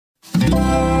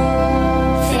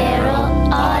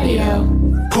Feral Audio.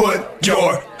 Put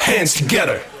your hands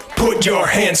together. Put your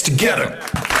hands together.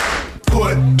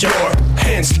 Put your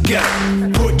hands together.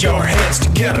 Put your hands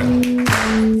together.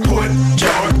 Put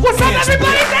your What's up, hands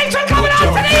everybody? together. Thanks for coming Put out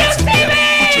your to the hands UTV!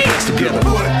 together.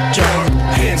 Put your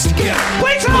hands together.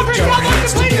 Please Put help your yourself.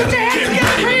 hands Please together. put your hands Get together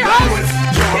ready for to your put host.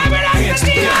 your Give it up hands to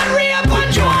Dion together. Rhea Put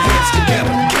your hands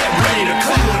together. Get ready to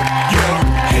put your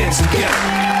hands together.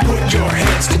 Put your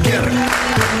hands together.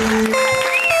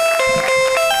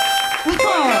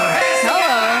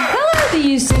 Hello, the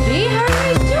UCB. How are you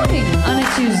guys doing on a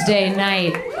Tuesday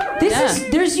night?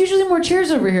 There's usually more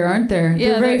chairs over here, aren't there? Yeah,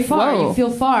 You're very there- far. whoa. You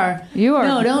feel far. You are-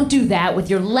 No, don't do that with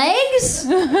your legs.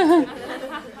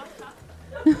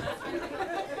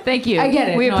 Thank you. I get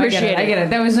it. We No, appreciate it. I get it.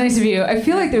 That was nice of you. I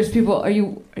feel like there's people. Are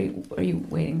you waiting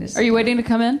to? Are you waiting to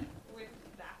come in?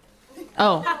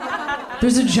 Oh,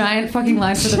 There's a giant fucking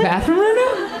line for the bathroom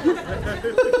right now.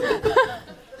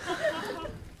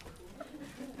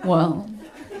 Well,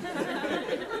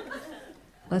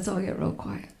 let's all get real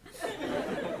quiet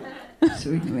so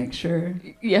we can make sure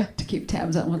yeah. to keep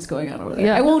tabs on what's going on over there.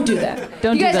 Yeah. I won't do that.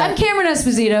 Don't you do guys, that. I'm Cameron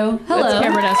Esposito. Hello. That's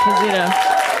Cameron Esposito.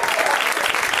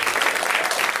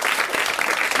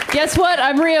 Guess what?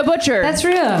 I'm Rhea Butcher. That's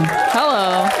Rhea.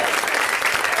 Hello.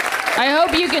 I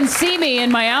hope you can see me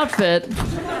in my outfit.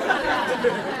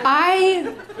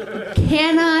 I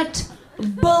cannot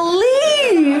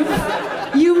believe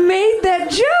you made that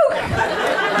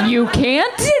joke. You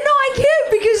can't? No, I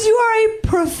can't because you are a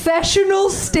professional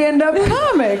stand-up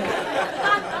comic.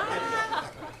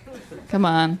 Come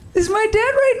on. Is my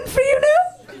dad writing for you now?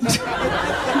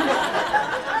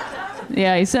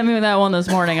 Yeah, he sent me that one this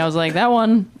morning. I was like, that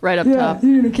one right up top.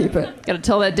 you're gonna keep it. Gotta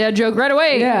tell that dad joke right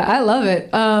away. Yeah, I love it.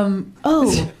 Oh,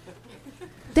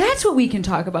 that's what we can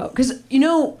talk about because you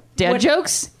know Dad what-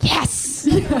 jokes? Yes.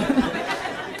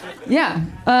 Yeah.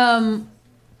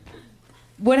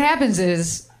 What happens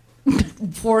is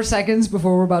 4 seconds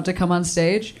before we're about to come on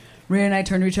stage, Rhea and I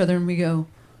turn to each other and we go,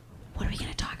 "What are we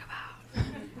gonna talk about?"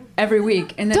 Every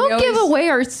week, and then we Don't give always- away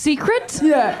our secret.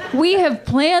 Yeah. We have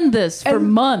planned this for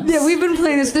And- months. Yeah, we've been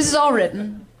playing this. This is all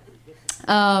written.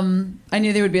 I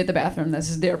knew they would be at the bathroom. This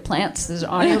is their plants. This is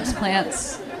audience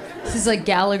plants. This is like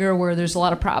Gallagher, where there's a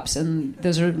lot of props, and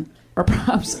those are our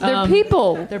props. They're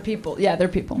people. They're people. Yeah, they're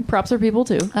people. Props are people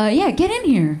too. Yeah, get in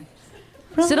here.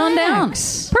 Sit on down.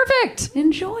 Relax. Perfect.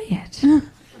 Enjoy it.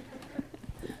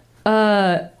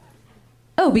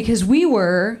 Because we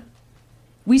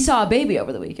saw a baby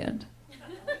over the weekend.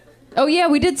 Oh yeah,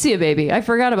 we did see a baby. I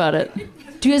forgot about it.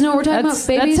 Do you guys know what we're talking That's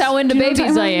about? Babies? that's how into Do you know what I'm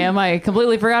babies I talking am. I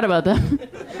completely forgot about them.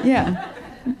 about? Yeah.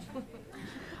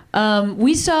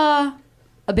 We saw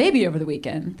a baby over the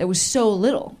weekend that was so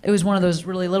little. It was one of those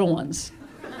really little ones.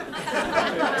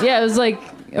 Yeah, it was like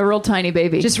a real tiny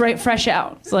baby. Just right fresh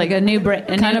out. It's like a new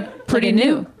kind of pretty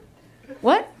new.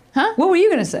 What? Huh? What were you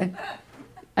going to say?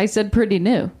 I said pretty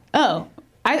new. Oh.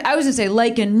 I was going to say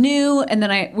like a new, and then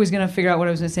I was going to figure out what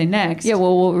I was going to say next. Yeah,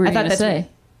 well, what were I you thought going to that's say?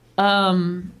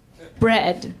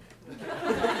 Bread.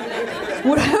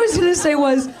 What I was going to say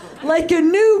was like a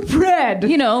new bread.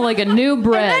 You know, like a new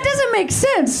bread. And that doesn't make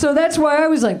sense, so that's why I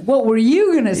was like, what were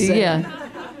you going to say? Yeah.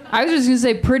 I was just going to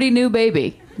say pretty new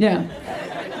baby. Yeah.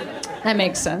 That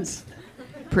makes sense.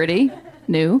 Pretty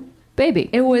new baby.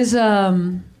 It was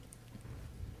a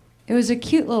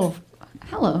cute little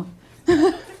hello.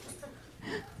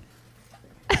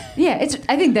 Yeah, I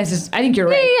think you're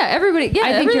right. Yeah, everybody. Yeah,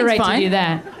 I think you're right fine. to do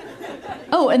that.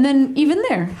 Oh, and then even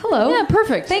there. Hello. Yeah,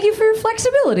 perfect. Thank you for your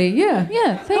flexibility. Yeah.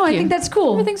 Yeah, thank you. I think that's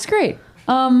cool. Everything's great.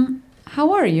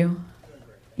 How are you?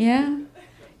 Yeah?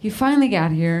 You finally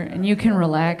got here and you can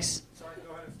relax.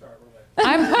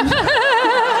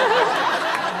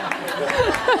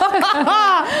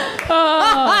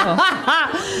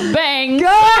 Bang. Go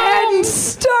ahead and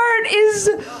start is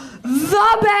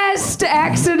the best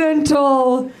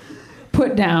accidental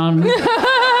put down.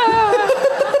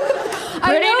 I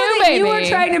Pretty know new that you baby. were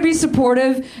trying to be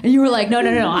supportive, and you were like, no,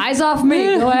 eyes off me.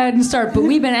 Go ahead and start. But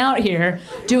we've been out here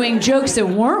doing jokes that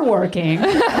weren't working.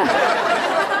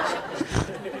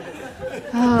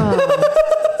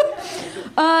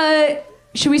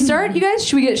 Should we start, you guys?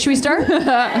 Should we start?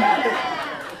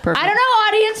 Perfect. I don't know,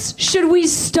 audience. Should we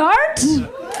start? Yes.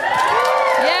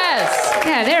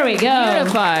 Yeah, there we go.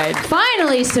 Unified.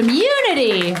 Finally, some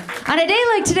unity. On a day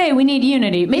like today, we need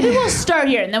unity. Maybe we'll start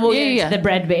here, and then we'll get Yeah. into the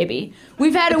bread baby.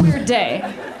 We've had a weird day.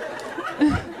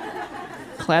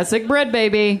 Classic bread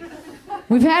baby.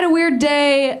 We've had a weird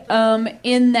day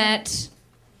in that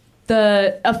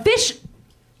a fish...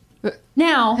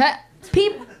 Now,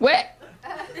 people Where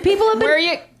have been... are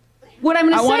you? What I'm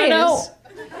going I to want say to know. is...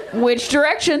 Which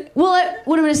direction? Well,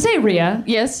 what I'm going to say, Rhea.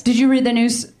 Yes. Did you read the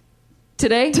news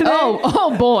Today? Today?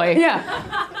 Oh boy.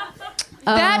 Yeah.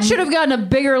 That should have gotten a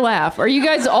bigger laugh. Are you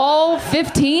guys all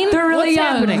 15? They're really What's young.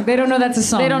 happening? They don't know that's a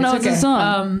song. They don't know it's a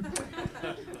song.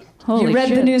 Holy You read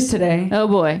shit. the news today. Oh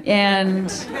boy.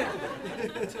 And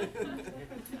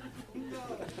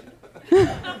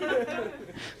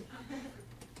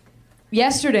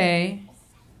yesterday,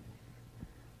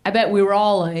 I bet we were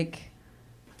all like,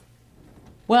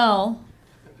 well,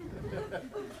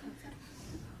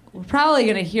 we're probably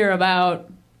going to hear about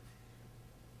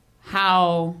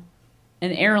how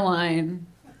an airline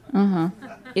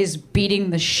is beating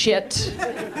the shit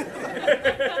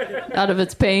Out of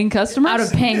its paying customers? out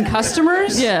of paying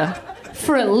customers Yeah.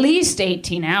 for at least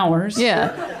 18 hours. Yeah.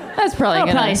 That's probably I'll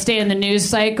gonna probably stay in the news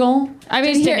cycle. I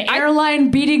mean, Just here, an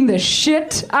airline beating the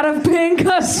shit out of paying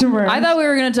customers. I thought we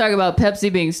were going to talk about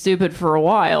Pepsi being stupid for a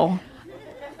while.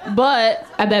 But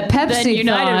I bet Pepsi then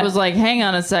United thought, was like, hang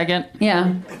on a second.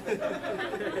 yeah.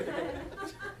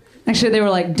 Actually, they were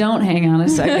like, "Don't hang on a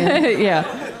second, Yeah.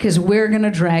 because we're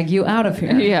gonna drag you out of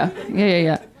here."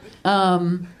 Yeah.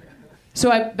 So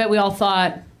I bet we all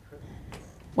thought,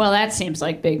 "Well, that seems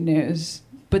like big news."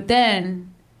 But then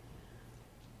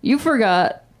You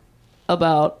forgot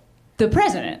about, the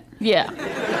president, yeah.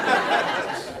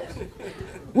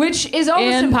 which is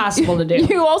almost And impossible to do.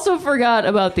 You also forgot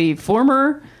about the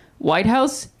former White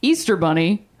House Easter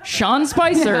Bunny, Sean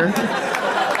Spicer.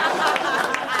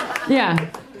 Yeah.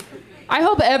 I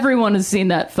hope everyone has seen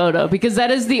that photo because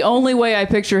that is the only way I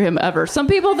picture him ever. Some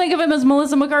people think of him as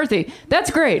Melissa McCarthy. That's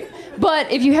great.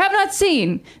 But if you have not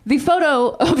seen the photo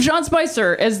of Sean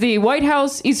Spicer as the White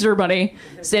House Easter Bunny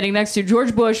standing next to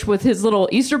George Bush with his little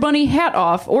Easter Bunny hat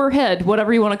off, or head,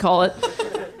 whatever you want to call it,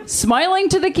 smiling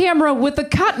to the camera with a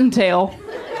cottontail,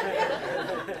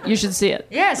 you should see it.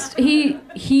 Yes,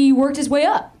 he worked his way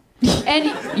up,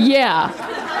 and Yeah.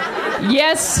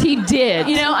 Yes, he did.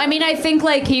 you know, I mean, I think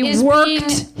like He is worked being-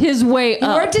 his way He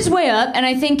up. worked his way up, and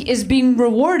I think is being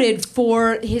rewarded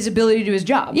for his ability to do his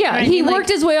job. Yeah, You know what I he mean? Like- worked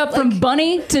his way up from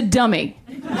bunny to dummy.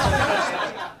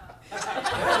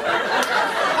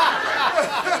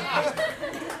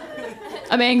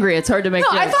 I'm angry. It's hard to make No,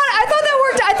 jokes. I thought that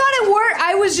worked. I thought it worked.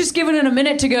 I was just giving it a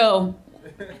minute to go.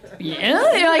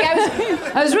 Yeah, You know, like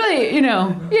I was really, you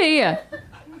know, Yeah.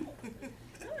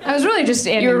 I was really just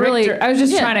Andy You were really- Richter. I was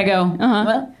just yeah. trying to go.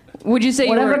 Well, Would you say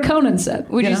whatever you were? Conan said.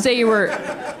 Would you know? say you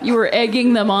were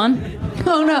egging them on?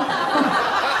 Oh no!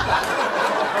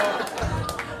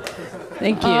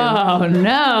 Thank you. Oh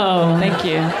no! Thank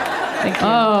you. Thank you.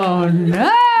 Oh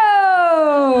no!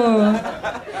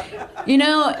 You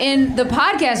know, in the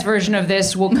podcast version of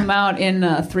this will come out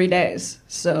in 3 days,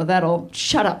 so that'll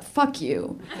shut up. Fuck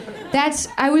you.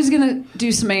 I was gonna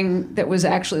do something that was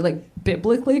actually like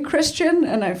biblically Christian,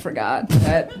 and I forgot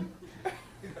that.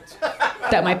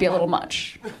 That might be a little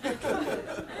much.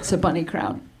 It's a bunny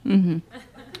crown.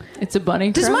 It's a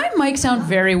bunny. Does crown? my mic sound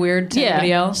very weird to Yeah.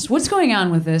 anybody else? What's going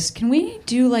on with this? Can we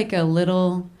do like a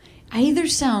little... I either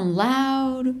sound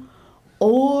loud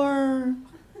or...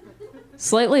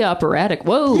 Slightly operatic.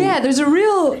 Whoa. Yeah, there's a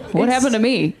real... What happened to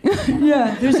me?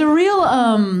 Yeah, there's a real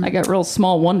I got real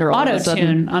small wonder all of a sudden.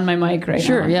 auto-tune on my mic right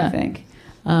Sure, now, yeah. I think.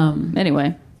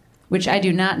 Anyway. Which I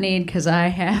do not need because I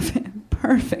have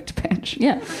perfect pitch.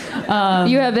 Yeah.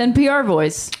 You have NPR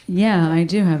voice. Yeah, I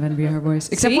do have NPR voice.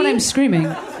 Except See? when I'm screaming.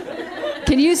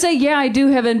 Can you say, yeah, I do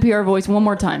have NPR voice one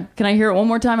more time? Can I hear it one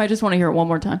more time? I just want to hear it one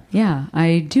more time. Yeah,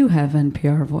 I do have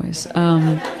NPR voice.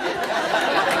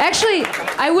 Actually,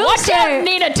 I will Watch say... out,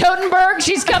 Nina Totenberg.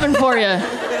 She's coming for you.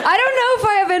 I don't know if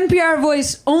I have NPR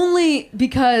voice only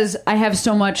because I have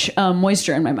so much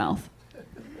moisture in my mouth.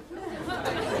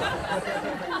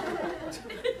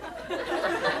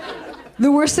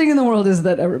 The worst thing in the world is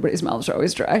that everybody's mouths are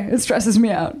always dry. It stresses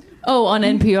me out. Oh, on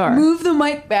NPR. Move the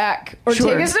mic back or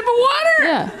Sure. take a sip of water.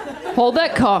 Yeah. Hold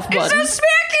that cough It's button. so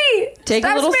smacky. Take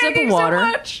Stop a little sip smacking of water. So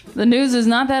much. The news is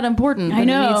not that important. I but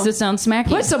know. It needs to sound smacky.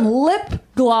 Put some lip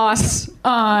gloss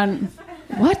on.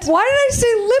 What? Why did I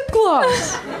say lip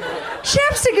gloss?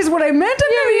 Chapstick is what I meant.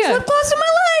 I've never used yeah. lip gloss in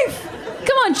my life.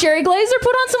 Come on, Cherry Glazer,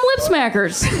 put on some lip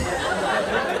smackers.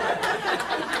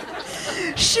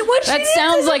 That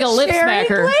sounds like a lip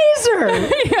smacker.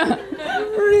 Glazer. Yeah.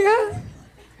 Rhea,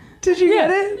 did you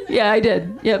get it? Yeah, I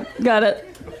did. Yep, got it.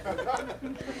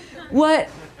 What?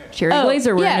 Cherry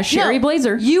Glazer wearing a sherry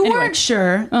blazer. You Anyway. weren't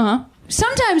sure. Uh-huh.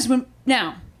 Sometimes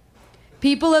now,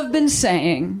 people have been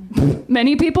saying,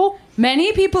 Many people?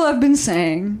 many people have been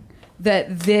saying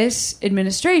that this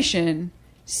administration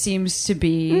seems to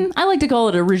be I like to call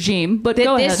it a regime, but that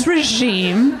go this ahead.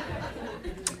 regime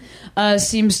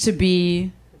seems to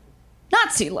be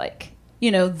Nazi-like.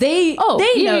 You know, they know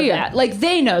that. Like,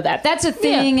 they know that. That's a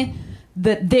thing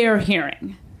that they're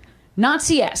hearing.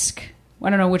 Nazi-esque. I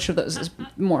don't know which of those is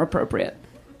more appropriate.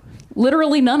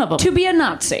 Literally none of them. To be a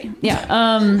Nazi.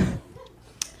 Yeah.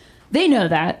 They know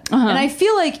that. And I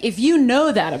feel like if you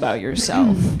know that about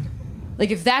yourself,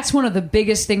 like if that's one of the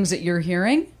biggest things that you're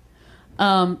hearing,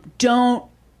 don't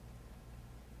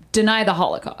deny the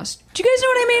Holocaust. Do you guys know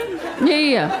what I mean?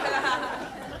 Yeah.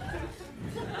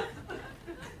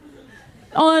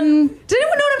 Does anyone know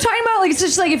what I'm talking about? Like, it's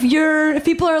just like if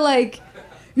people are like,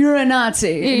 you're a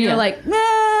Nazi, and you're like,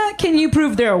 nah, can you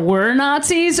prove there were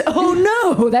Nazis?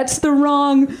 Oh no, that's the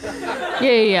wrong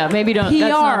Yeah. Maybe don't. PR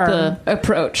That's not the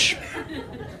approach.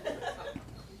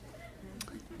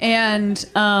 And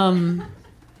I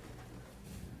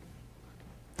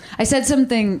said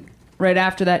something right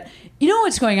after that. You know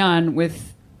what's going on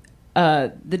with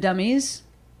the dummies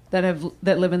that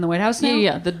live in the White House now?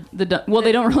 Yeah. Well,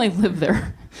 they don't really live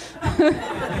there.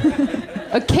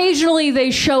 Occasionally, they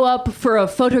show up for a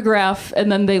photograph and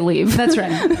then they leave. That's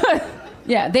right.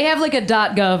 Yeah, they have like a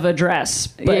 .gov address,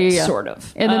 but sort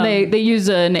of. And then they use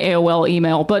an AOL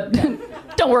email, but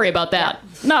don't worry about that.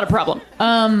 Not a problem.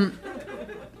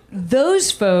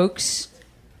 Those folks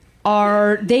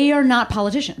are not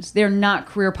politicians. They're not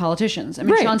career politicians. I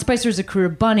mean, Right. Sean Spicer's a career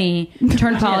bunny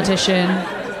turned politician.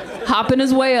 Hopping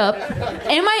his way up.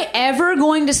 Am I ever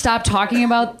going to stop talking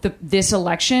about this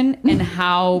election and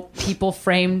how people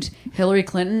framed Hillary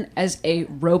Clinton as a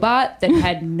robot that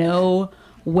had no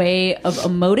way of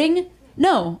emoting?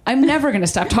 No, I'm never going to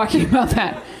stop talking about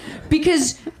that.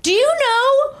 Because do you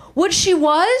know what she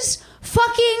was?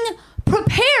 Fucking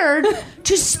prepared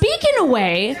to speak in a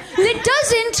way that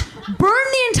doesn't burn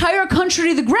the entire country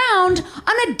to the ground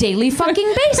on a daily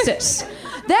fucking basis.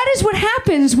 That is what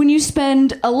happens when you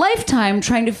spend a lifetime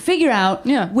trying to figure out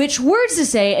which words to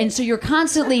say, and so you're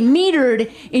constantly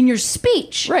metered in your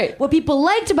speech. Right. What people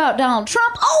liked about Donald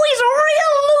Trump, he's a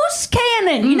real loose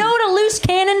cannon. You know what a loose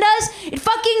cannon does? It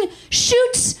fucking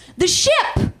shoots the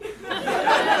ship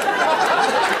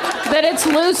That it's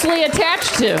loosely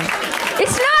attached to.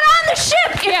 It's not on the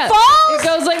ship. It Yeah, falls it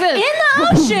goes like this. in the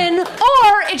ocean,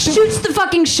 or it shoots the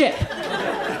fucking ship.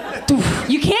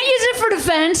 You can't use it for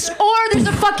defense, or there's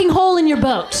a fucking hole in your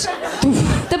boat.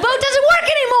 The boat doesn't work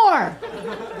anymore.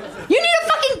 You need a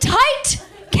fucking tight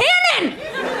cannon.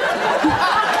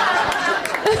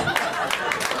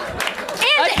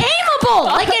 And aimable,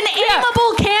 like an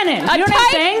aimable cannon. You know what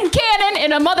I'm saying? Cannon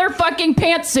in a motherfucking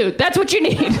pantsuit. That's what you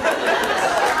need.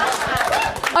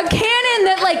 A cannon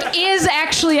that like is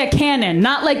actually a cannon,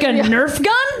 not like a Nerf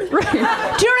gun. Right. Do you know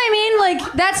what I mean?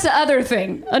 Like that's the other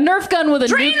thing. A Nerf gun with a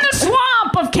Drain the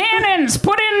swamp of cannons.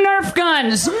 Put in Nerf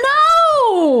guns.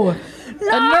 No. a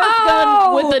Nerf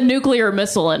gun with a nuclear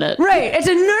missile in it. Right. It's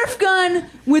a Nerf gun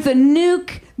with a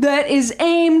nuke that is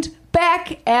aimed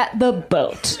back at the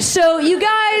boat. So you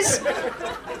guys,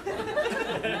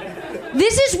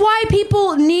 this is why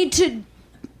people need to.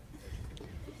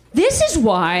 This is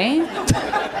why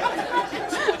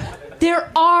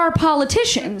there are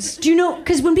politicians. Do you know?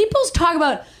 Because when people talk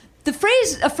about a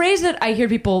phrase that I hear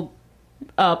people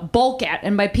bulk at,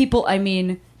 and by people I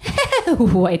mean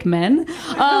white men,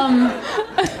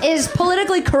 is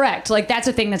politically correct. Like that's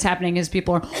a thing that's happening. Is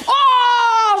people are,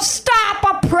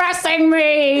 stop oppressing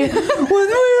me, be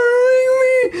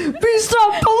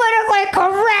so politically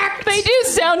correct. They do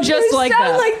sound just They like sound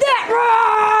that. like that.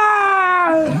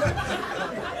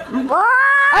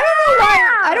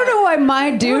 I don't know why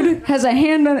my dude has a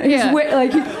hand on his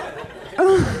like. Is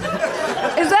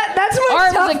that's my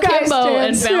Arms tough guy akimbo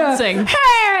and stance. bouncing.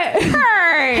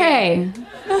 Hey,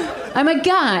 I'm a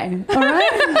guy. All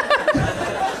right.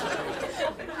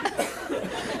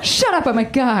 Shut up, I'm a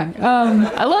guy.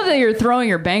 I love that you're throwing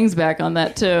your bangs back on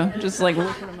that too. Just like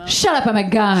looking them out. Shut up, I'm a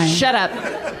guy. Shut up.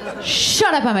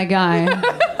 Shut up, I'm a guy.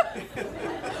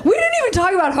 We didn't even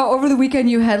talk about how over the weekend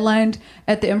you headlined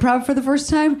at the Improv for the first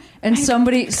time, and this was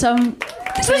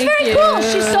very cool.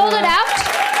 She sold it out,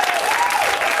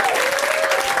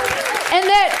 and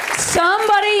that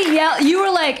somebody yelled. You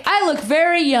were like, "I look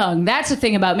very young." That's the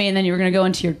thing about me, and then you were going to go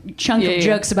into your chunk of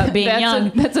jokes about being young.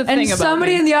 That's a thing and about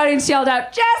somebody me. in the audience yelled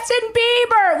out, "Justin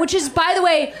Bieber," which is, by the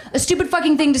way, a stupid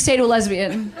fucking thing to say to a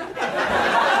lesbian.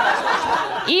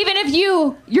 Even if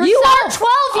you yourself You are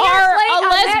 12 years are late a on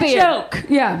lesbian. that joke.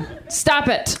 Yeah. Stop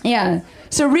it. Yeah.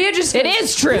 So Rhea just It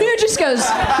is true. Rhea just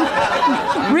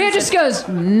goes,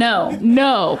 no.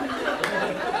 No.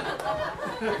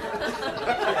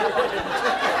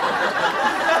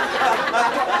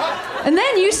 And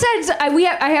then you said,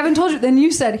 I haven't told you, then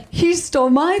you said, he stole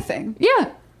my thing.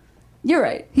 Yeah. You're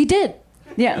right. He did.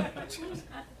 Yeah.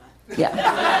 Yeah.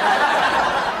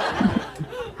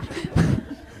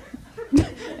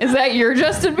 Is that your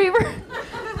Justin Bieber?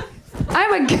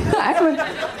 I'm a guy.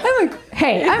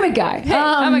 Hey, I'm a guy. Hey,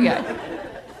 I'm a guy.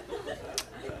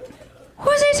 What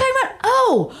was I talking about?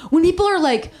 Oh, when people are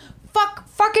like,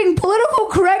 fucking political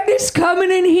correctness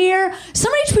coming in here.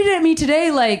 Somebody tweeted at me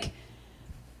today, like,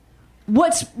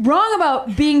 what's wrong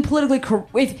about being politically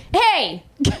correct? Hey!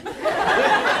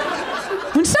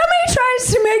 When somebody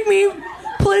tries to make me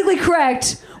politically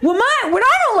correct, what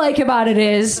I don't like about it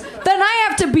is then I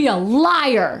have to be a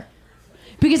liar.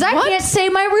 Because I can't say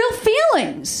my real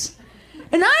feelings.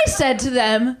 And I said to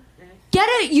them, get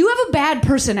it, you have a bad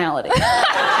personality.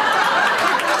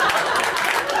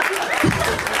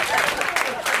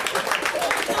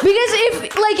 Because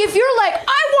if you're like,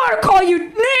 I want to call you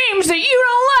names that you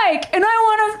don't like, and I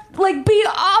want to like be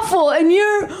awful, and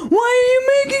why are you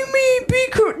making me be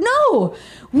No,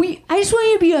 I just want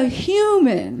you to be a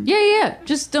human. Yeah.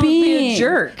 Just don't be a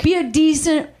jerk. Be a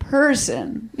decent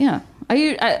person. Yeah.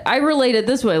 I relate it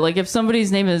this way. Like if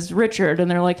somebody's name is Richard and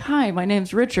they're like, hi, my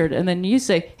name's Richard. And then you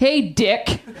say, hey,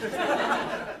 dick.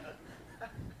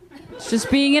 It's just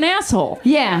being an asshole.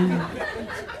 Yeah.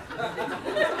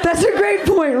 That's a great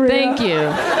point, Rita. Thank you.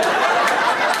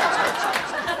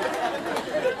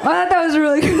 I thought that was a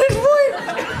really good point.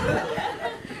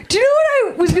 Do you know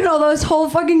what I was going to this whole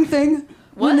fucking thing?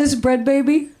 What? On this bread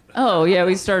baby? Oh, yeah,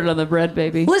 we started on the bread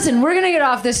baby. Listen, we're going to get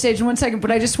off this stage in 1 second,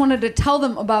 but I just wanted to tell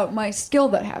them about my skill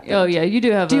that happened. Oh, yeah, you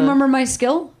do have Do you remember my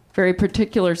skill? Very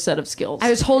particular set of skills. I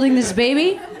was holding this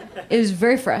baby. It was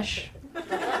very fresh.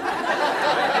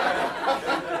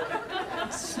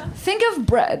 Think of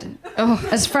bread. Oh,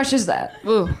 as fresh as that.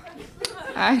 Ooh.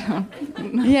 I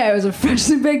don't... Yeah, it was a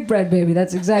freshly baked bread baby.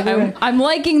 That's exactly right. I'm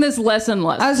liking this less and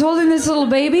less. I was holding this little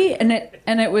baby, and it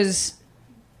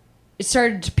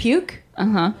started to puke.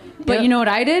 Uh-huh. But Yep. you know what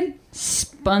I did?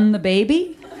 Spun the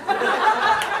baby.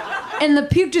 And the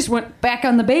puke just went back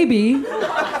on the baby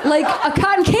like a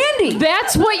cotton candy.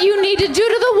 That's what you need to do to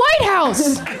the White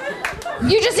House.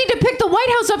 You just need to pick the White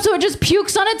House up so it just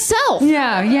pukes on itself.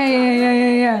 Yeah.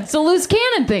 It's a loose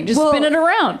cannon thing. Just spin it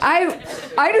around.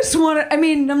 I just want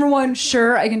to, number one,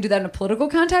 sure, I can do that in a political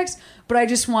context, but I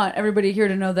just want everybody here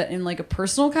to know that in like a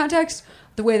personal context,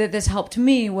 the way that this helped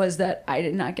me was that I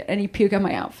did not get any puke on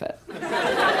my outfit.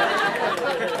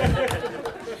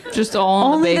 Just all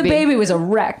on Only the baby. the baby was a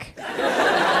wreck.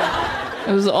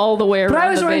 It was all the way around. But I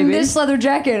was the wearing baby. this leather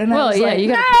jacket, and I Well, was yeah, like, you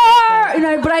gotta-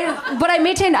 "No!" But I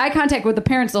maintained eye contact with the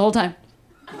parents the whole time,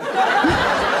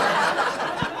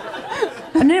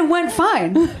 and it went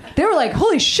fine. They were like,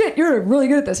 "Holy shit, you're really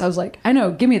good at this." I was like, "I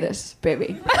know, give me this,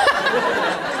 baby."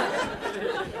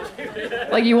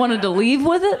 Like you wanted to leave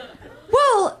with it?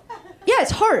 Well, yeah,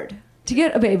 it's hard to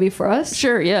get a baby for us.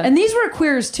 Sure, yeah. And these were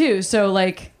queers too, so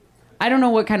like, I don't know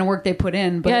what kind of work they put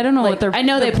in, but Yeah, I don't know like, what their I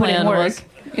know they put in plan work. was.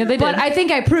 Yeah, they did. But I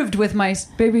think I proved with my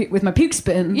baby, with my puke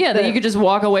spin. Yeah, that you could just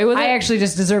walk away with it. I actually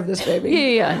just deserve this baby.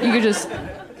 Yeah. You could just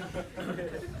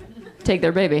take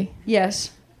their baby.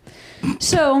 Yes.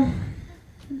 So,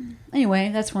 anyway,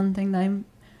 that's one thing that I'm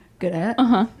good at.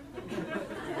 Uh-huh.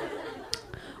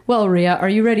 Well, Rhea, are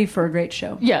you ready for a great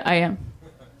show? Yeah, I am.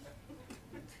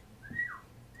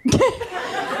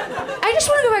 I just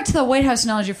want to go back to the White House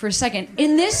analogy for a second.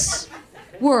 In this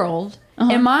world,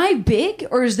 am I big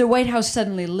or is the White House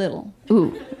suddenly little? Ooh,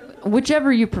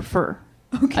 whichever you prefer.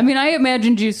 Okay. I mean, I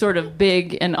imagined you sort of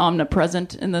big and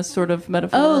omnipresent in this sort of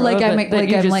metaphor. Oh, like of I'm it, that like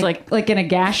you I'm just like in a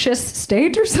gaseous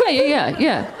state or something.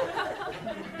 Yeah.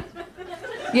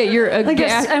 Yeah, you're a Like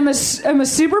I'm a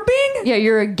super being. yeah,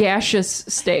 you're a gaseous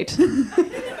state.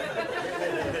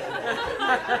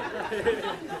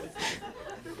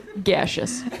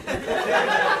 Gaseous.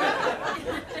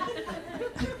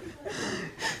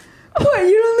 What?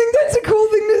 You don't think that's a cool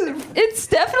thing to? It's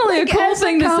definitely a cool As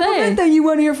thing to compliment say. that you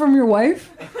want to hear from your wife.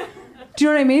 Do you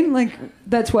know what I mean? Like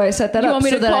that's why I set that You up. want me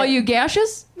so to that call you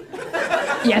gaseous?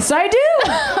 Yes, I do.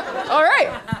 All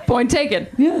right. Point taken.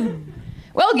 Yeah.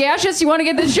 Well, gaseous, you want to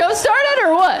get this show started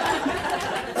or what?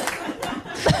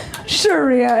 Sure,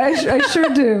 Rhea. I sure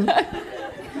do.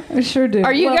 I sure do.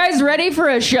 Are you Well, guys ready for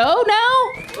a show now?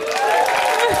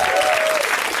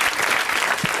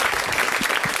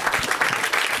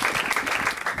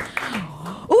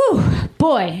 Ooh,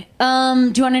 boy. Do you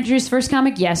want to introduce the first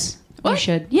comic? Yes. You What?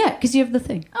 should. Yeah, because you have the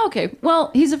thing. Okay.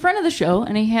 Well, he's a friend of the show,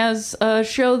 and he has a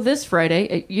show this Friday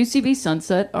at UCB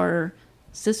Sunset, our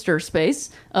sister space,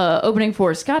 opening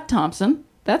for Scott Thompson.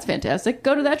 That's fantastic.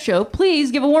 Go to that show.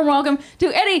 Please give a warm welcome to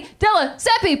Eddie Della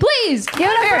Seppi. Please give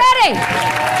it up for Eddie.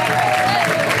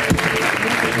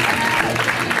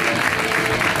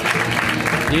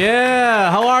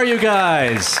 Yeah, how are you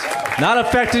guys? Not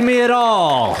affecting me at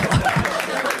all.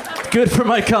 Good for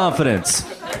my confidence.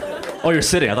 Oh, you're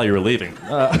sitting. I thought you were leaving.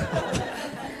 How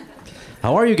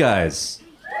are you guys?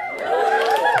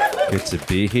 Good to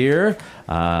be here.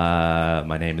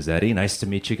 My name is Eddie. Nice to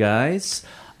meet you guys.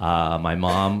 My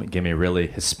mom gave me a really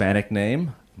Hispanic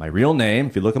name. My real name,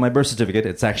 if you look at my birth certificate,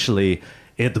 it's actually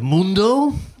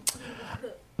Edmundo.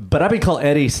 But I've been called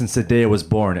Eddie since the day I was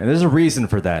born. And there's a reason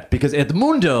for that. Because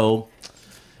Edmundo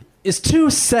is too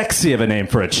sexy of a name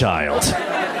for a child.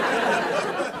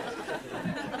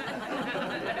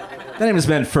 That name is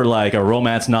meant for like a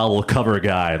romance novel cover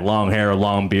guy. Long hair,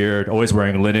 long beard, always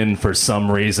wearing linen for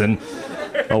some reason.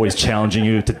 Always challenging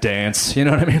you to dance. You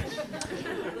know what I mean?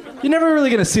 You're never really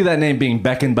going to see that name being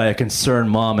beckoned by a concerned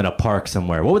mom in a park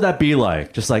somewhere. What would that be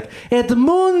like? Just like,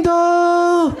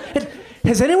 Edmundo!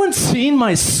 Has anyone seen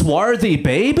my swarthy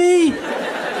baby?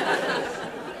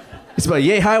 He's about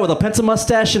yay high with a pencil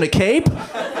mustache and a cape?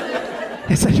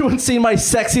 Has anyone seen my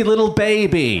sexy little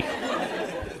baby?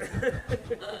 That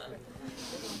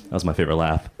was my favorite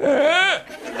laugh.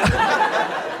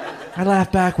 I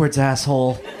laugh backwards,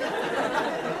 asshole.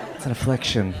 It's an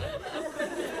affliction.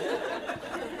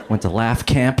 Went to laugh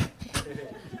camp.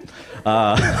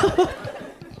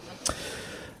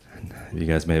 You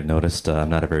guys may have noticed I'm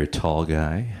not a very tall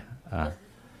guy. It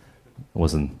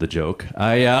wasn't the joke.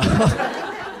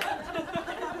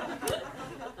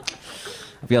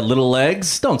 I've got little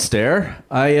legs. Don't stare.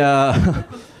 I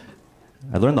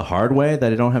learned the hard way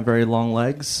that I don't have very long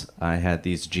legs. I had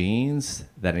these jeans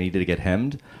that I needed to get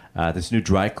hemmed. This new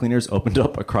dry cleaners opened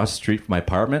up across the street from my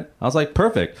apartment. I was like,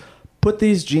 perfect. Put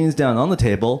these jeans down on the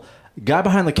table. Guy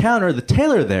behind the counter, the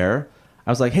tailor there,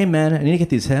 I was like, hey man, I need to get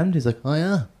these hemmed. He's like, oh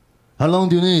yeah? How long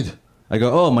do you need? I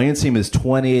go, oh, my inseam is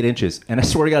 28 inches. And I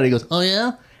swear to God, he goes, oh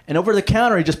yeah? And over the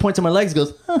counter, he just points at my legs and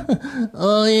goes,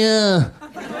 oh yeah.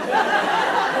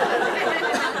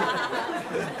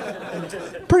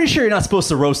 Pretty sure you're not supposed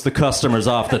to roast the customers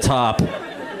off the top.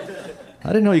 I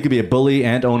didn't know you could be a bully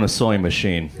and own a sewing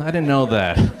machine. I didn't know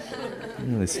that. I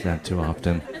don't really see that too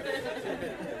often.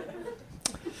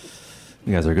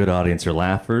 You guys are a good audience. You're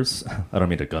laughers. I don't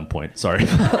mean to gunpoint. Sorry.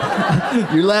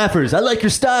 You're laughers. I like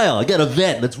your style. I got a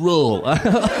vet. Let's roll.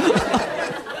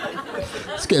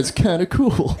 This guy's kind of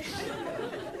cool.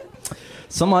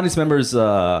 Some audience members,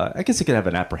 I guess you could have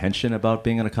an apprehension about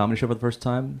being on a comedy show for the first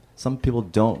time. Some people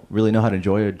don't really know how to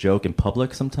enjoy a joke in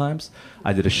public sometimes.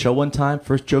 I did a show one time,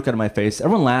 first joke out of my face.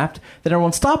 Everyone laughed, then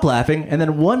everyone stopped laughing, and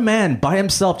then one man by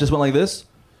himself just went like this.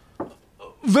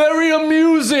 Very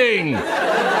amusing!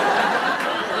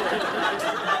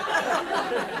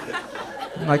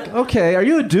 I'm like, okay, are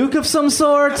you a duke of some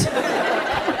sort?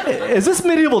 Is this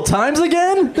medieval times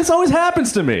again? This always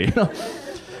happens to me.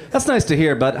 That's nice to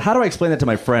hear, but how do I explain that to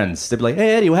my friends? They'd be like,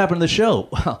 hey, Eddie, what happened to the show?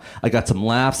 Well, I got some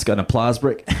laughs, got an applause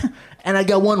break, and I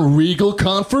got one regal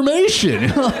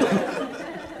confirmation.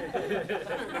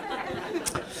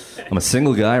 I'm a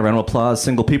single guy, round of applause,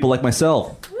 single people like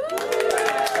myself.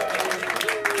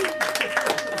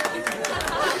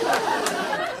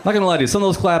 Not gonna lie to you, some of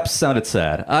those claps sounded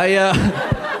sad.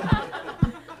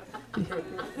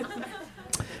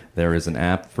 There is an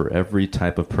app for every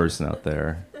type of person out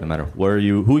there, no matter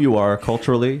who you are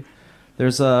culturally.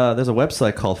 There's a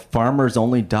website called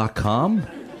farmersonly.com.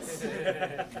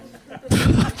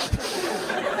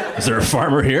 Is there a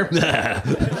farmer here?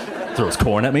 Throws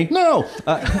corn at me? No.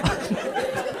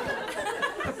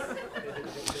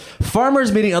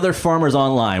 Farmers meeting other farmers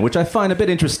online, which I find a bit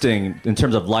interesting in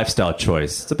terms of lifestyle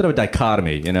choice. It's a bit of a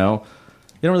dichotomy, you know?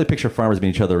 You don't really picture farmers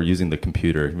meeting each other using the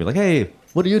computer. You'd be like, hey,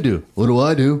 what do you do? What do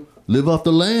I do? Live off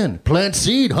the land. Plant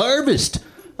seed. Harvest.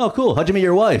 Oh, cool. How'd you meet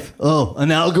your wife? Oh,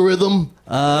 an algorithm.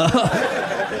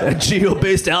 A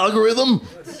geo-based algorithm.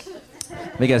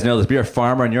 You guys know this. If you're a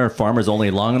farmer and you're a farmers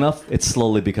only long enough, it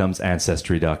slowly becomes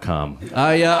Ancestry.com.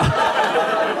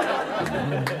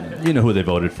 You know who they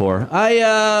voted for. I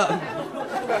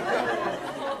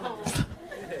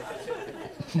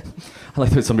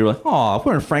like that somebody were like, "Aw,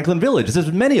 we're in Franklin Village.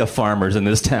 There's many of farmers in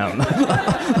this town."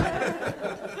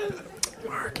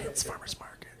 Farmers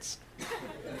markets.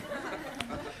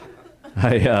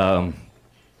 I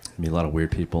meet a lot of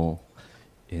weird people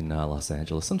in Los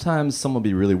Angeles. Sometimes someone will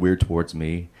be really weird towards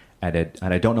me, and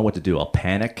I don't know what to do. I'll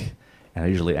panic, and I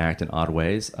usually act in odd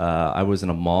ways. I was in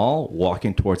a mall,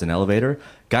 walking towards an elevator.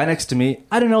 Guy next to me,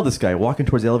 I didn't know this guy, walking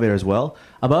towards the elevator as well.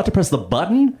 I'm about to press the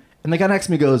button, and the guy next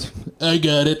to me goes, I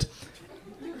got it.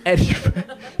 And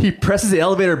he presses the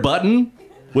elevator button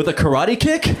with a karate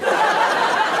kick.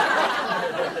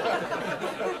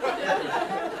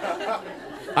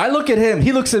 I look at him,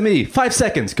 he looks at me. 5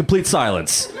 seconds, complete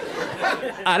silence.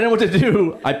 I didn't know what to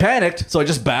do. I panicked, so I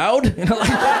just bowed. You know, like,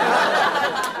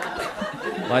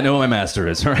 I know what my master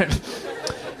is, all right?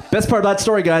 Best part about that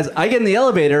story, guys, I get in the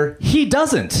elevator, he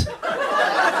doesn't.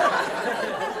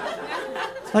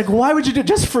 Like, why would you do it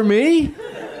just for me?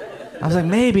 I was like,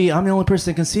 maybe I'm the only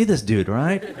person that can see this dude,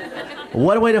 right?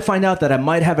 What a way to find out that I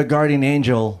might have a guardian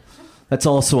angel that's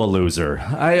also a loser.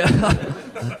 I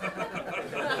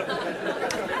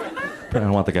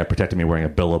don't want the guy protecting me wearing a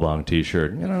Billabong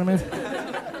t-shirt. You know what I mean?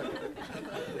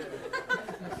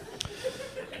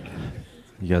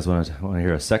 You guys want to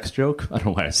hear a sex joke? I don't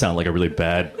know why I sound like a really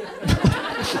bad...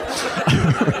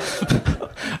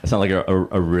 I sound like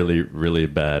a really, really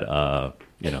bad,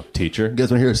 teacher. You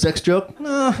guys want to hear a sex joke?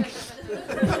 No.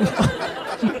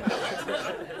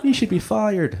 You should be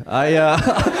fired. I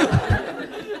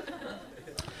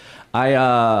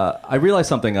realized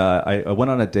something. I went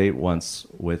on a date once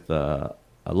with a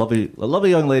lovely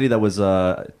young lady that was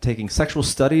taking sexual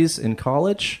studies in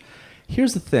college.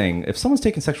 Here's the thing. If someone's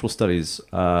taking sexual studies,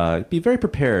 be very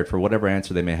prepared for whatever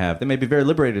answer they may have. They may be very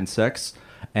liberated in sex,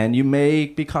 and you may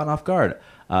be caught off guard.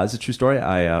 It's a true story.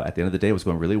 At the end of the day, it was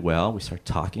going really well. We started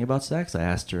talking about sex. I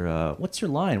asked her, what's your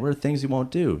line? What are the things you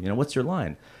won't do? You know, what's your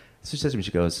line? So she says to me,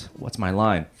 she goes, what's my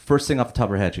line? First thing off the top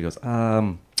of her head, she goes,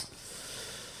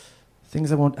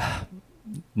 things I won't...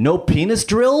 No penis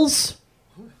drills?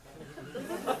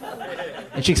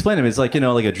 And she explained to me, it's like,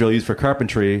 like a drill used for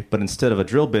carpentry, but instead of a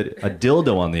drill bit, a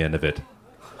dildo on the end of it.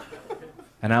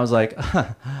 And I was like,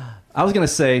 I was going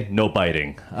to say, no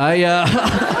biting.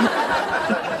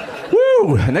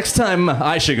 Woo! Next time,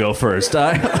 I should go first.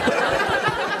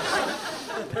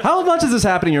 How much does this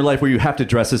happen in your life where you have to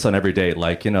dress this on every date?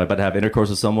 Like, about to have intercourse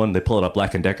with someone, they pull out a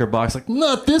Black & Decker box, like,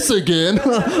 not this again.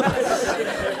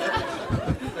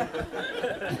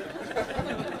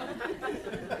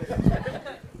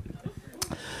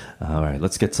 All right,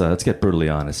 let's get brutally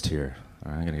honest here.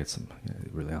 All right, I'm gonna get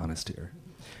really honest here.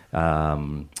 I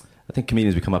think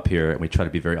comedians, we come up here and we try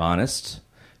to be very honest,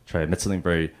 try to admit something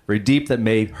very, very deep that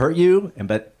may hurt you,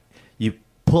 but you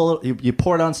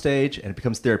pour it on stage and it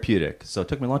becomes therapeutic. So it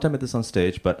took me a long time to get this on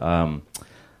stage, but I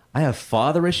have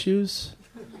father issues.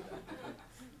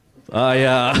 Does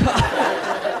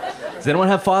anyone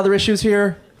have father issues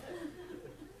here?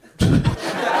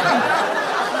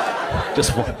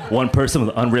 Just one person with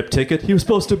an unripped ticket. He was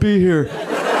supposed to be here.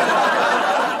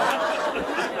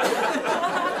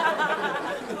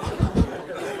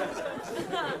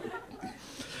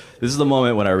 This is the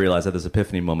moment when I realized, at this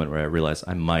epiphany moment where I realized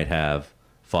I might have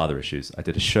father issues. I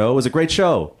did a show. It was a great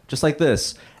show, just like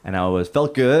this. And I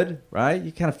felt good, right?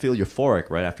 You kind of feel euphoric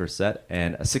right after a set.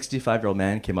 And a 65-year-old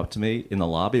man came up to me in the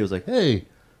lobby. He was like, hey,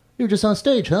 you were just on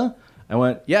stage, huh? I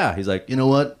went, yeah. He's like, you know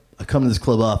what? I come to this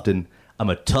club often. I'm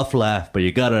a tough laugh, but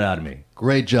you got it out of me.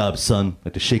 Great job, son. I'd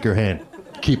like to shake your hand.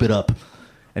 Keep it up.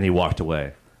 And he walked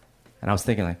away. And I was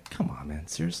thinking, like, come on, man,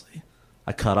 seriously?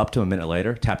 I caught up to him a minute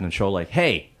later, tapped him on the shoulder, like,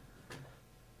 hey,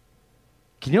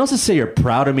 can you also say you're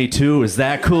proud of me, too? Is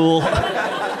that cool?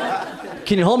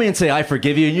 Can you hold me and say, I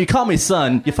forgive you? You call me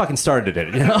son, you fucking started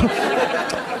it, you know?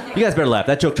 You guys better laugh.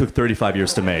 That joke took 35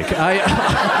 years to make. You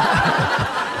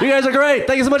guys are great.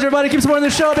 Thank you so much, everybody. Keep supporting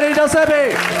the show. I've been Eddie Del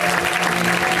Sepe.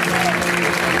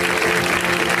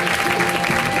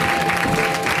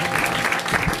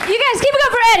 Keep it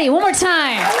up for Eddie one more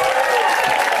time.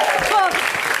 Well,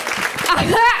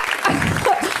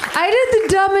 I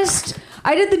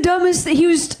did the dumbest that he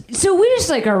was. So we just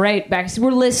like are right back.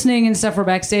 We're listening and stuff. We're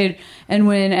backstage, and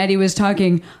when Eddie was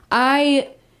talking, I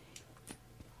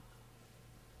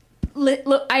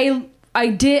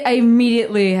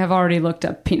immediately have already looked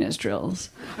up penis drills.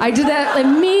 I did that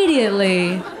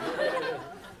immediately.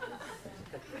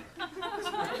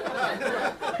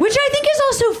 Which I think is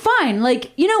also fine.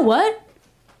 Like, you know what?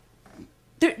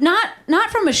 They're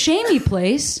not from a shamey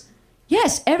place.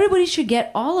 Yes, everybody should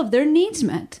get all of their needs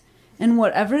met. And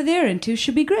whatever they're into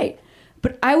should be great.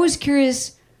 But I was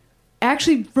curious,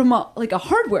 actually, from a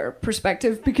hardware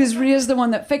perspective, because Rhea's the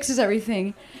one that fixes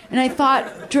everything. And I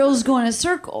thought drills go in a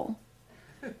circle.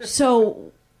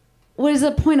 So, what is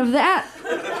the point of that?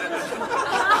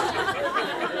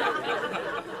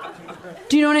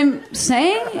 Do you know what I'm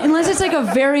saying? Unless it's like a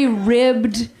very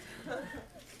ribbed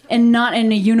and not in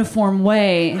a uniform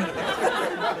way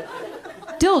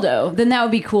dildo, then that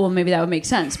would be cool. Maybe that would make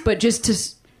sense. But just to...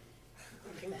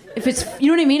 If it's... You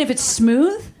know what I mean? If it's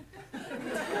smooth?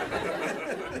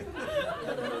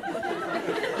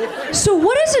 So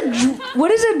what does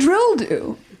a drill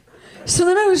do? So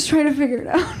then I was trying to figure it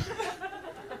out.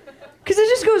 Because it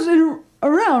just goes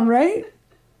around, right?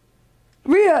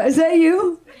 Rhea, is that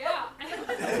you? Yeah.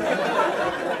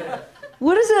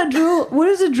 What does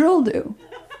a drill do?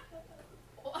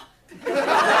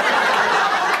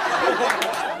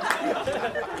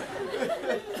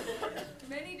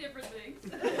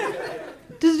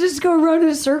 just go around in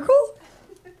a circle?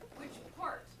 Which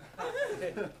part?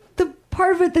 The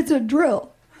part of it that's a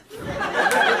drill. Yeah,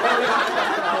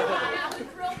 the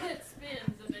drill bit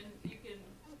spins, and then you can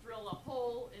drill a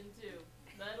hole into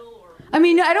metal or. I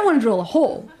mean, I don't want to drill a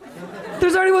hole.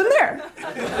 There's already one there.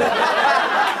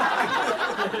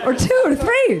 Or 2 or 3.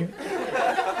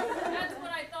 That's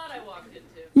what I thought I walked into.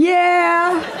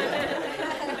 Yeah.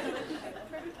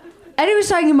 Eddie was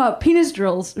talking about penis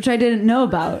drills, which I didn't know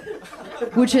about,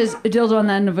 which is a dildo on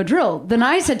the end of a drill. Then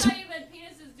I said I to... thought you meant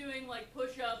penises doing like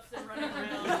push-ups and running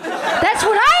around. That's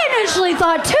what I initially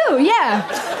thought too,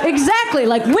 yeah. Exactly,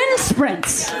 like wind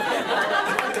sprints.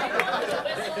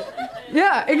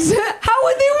 Yeah, how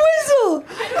would they whistle?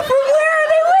 From where are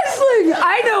they whistling?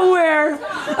 I know where.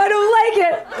 I don't like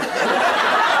it.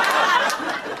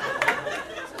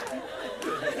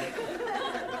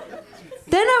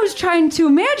 Then I was trying to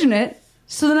imagine it,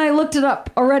 so then I looked it up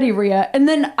already, Rhea, and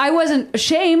then I wasn't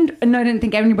ashamed, and I didn't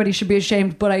think anybody should be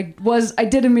ashamed, but I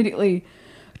did immediately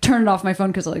turn it off my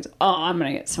phone because I was like, oh, I'm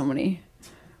gonna get so many.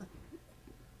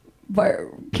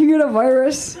 Can you get a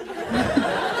virus?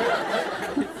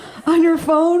 On your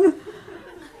phone?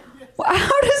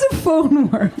 How does a phone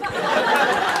work?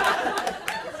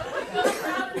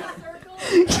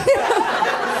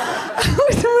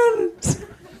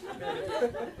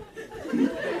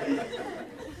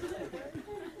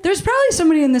 There's probably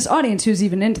somebody in this audience who's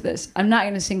even into this. I'm not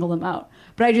going to single them out.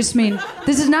 But I just mean,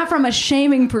 this is not from a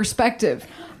shaming perspective.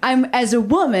 I'm, as a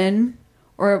woman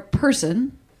or a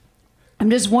person,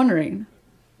 I'm just wondering.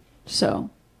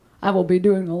 So, I will be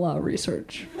doing a lot of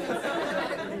research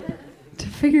to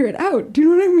figure it out. Do you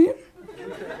know what I mean?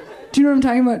 Do you know what I'm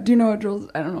talking about? Do you know what drills?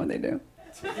 I don't know what they do.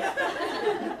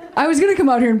 I was going to come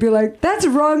out here and be like, that's a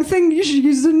wrong thing. You should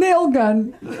use a nail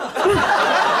gun.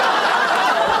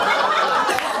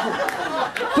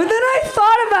 But then I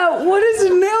thought about, what does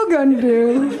a nail gun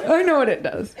do? I know what it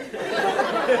does.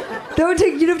 That would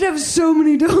take, you'd have to have so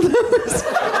many dildos.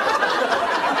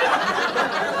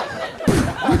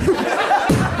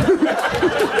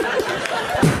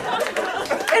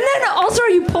 And then also, are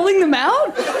you pulling them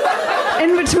out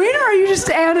in between, or are you just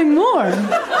adding more?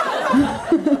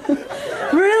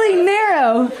 Really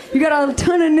narrow. You got a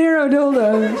ton of narrow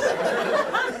dildos.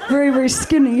 Very, very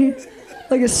skinny,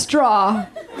 like a straw.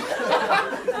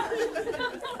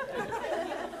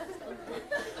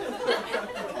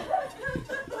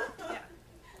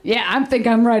 Yeah, I think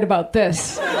I'm right about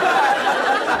this.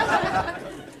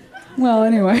 Well,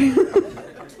 anyway.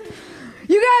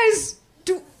 You guys,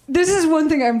 this is one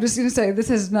thing I'm just going to say. This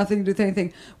has nothing to do with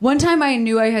anything. One time I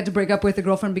knew I had to break up with a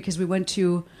girlfriend because we went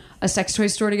to a sex toy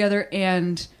store together,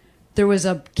 and there was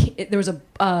a kit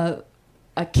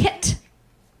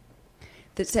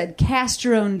that said cast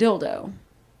your own dildo.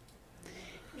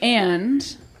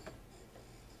 And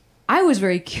I was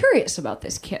very curious about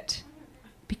this kit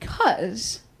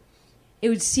because it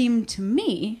would seem to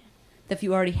me that if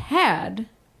you already had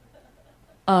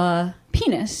a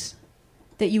penis,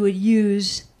 that you would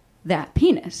use that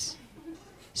penis.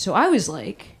 So I was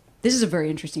like, this is a very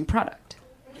interesting product.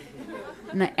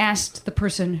 And I asked the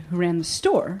person who ran the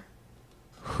store,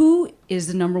 who is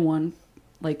the number one,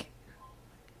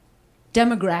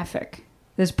 demographic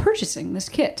that's purchasing this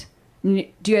kit?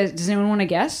 Does anyone want to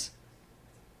guess?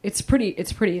 It's pretty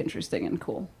interesting and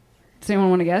cool. Does anyone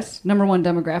want to guess? Number one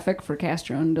demographic for cast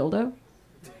your own dildo?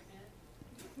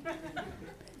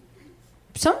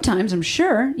 Sometimes, I'm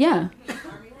sure, yeah.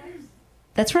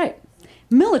 That's right.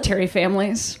 Military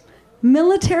families.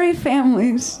 Military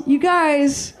families. You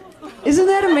guys, isn't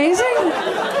that amazing?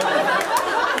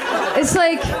 It's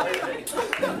like,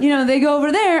 they go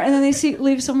over there and then they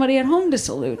leave somebody at home to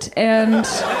salute. And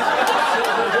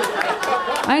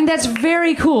I think that's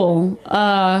very cool.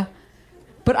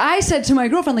 But I said to my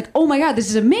girlfriend, oh my God, this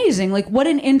is amazing. What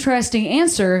an interesting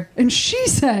answer. And she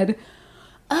said,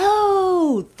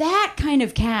 oh, that kind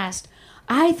of cast.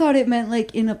 I thought it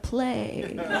meant in a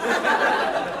play.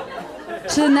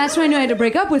 So then that's when I knew I had to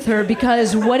break up with her,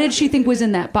 because what did she think was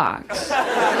in that box?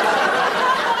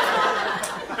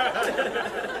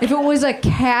 If it was a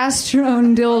cast your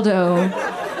own dildo,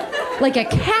 like a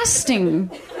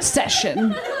casting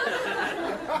session,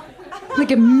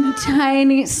 like a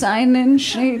tiny sign-in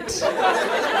sheet.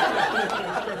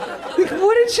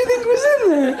 What did she think was in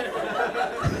there?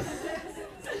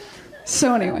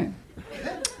 So anyway.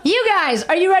 You guys,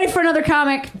 are you ready for another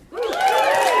comic?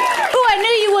 Oh, I knew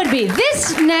you would be.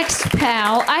 This next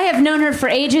pal, I have known her for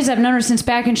ages. I've known her since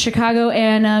back in Chicago,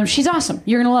 and she's awesome.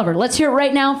 You're going to love her. Let's hear it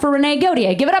right now for Renee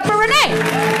Godier. Give it up for Renee!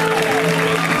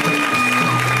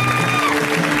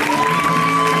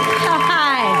 Oh,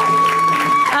 hi.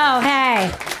 Oh, hey.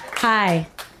 Hi.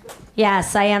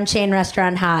 Yes, I am chain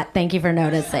restaurant hot. Thank you for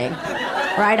noticing.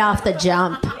 Right off the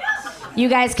jump. You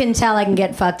guys can tell I can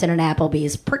get fucked in an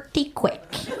Applebee's pretty quick.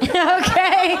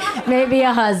 Okay? Maybe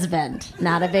a husband.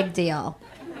 Not a big deal.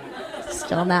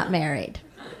 Still not married.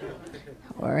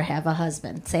 Or have a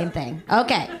husband. Same thing.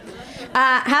 Okay.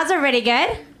 How's everybody?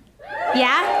 Good?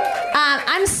 Yeah?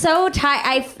 I'm so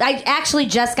tired. I actually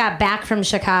just got back from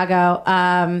Chicago.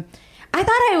 I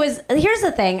thought I was... Here's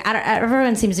the thing.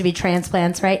 Everyone seems to be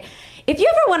transplants, right? If you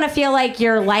ever want to feel like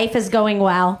your life is going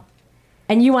well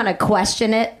and you want to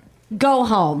question it, go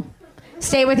home.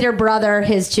 Stay with your brother,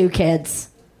 his 2 kids.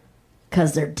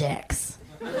 Because they're dicks.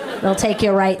 They'll take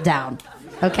you right down.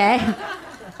 Okay?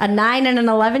 A 9 and an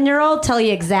 11-year-old tell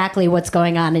you exactly what's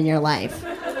going on in your life.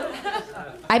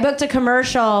 I booked a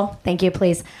commercial. Thank you,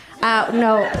 please.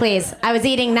 No, please. I was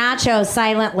eating nachos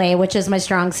silently, which is my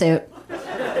strong suit.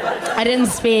 I didn't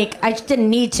speak. I didn't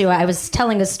need to. I was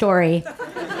telling a story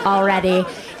already.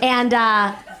 And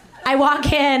I walk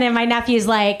in, and my nephew's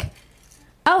like,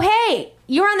 oh, hey,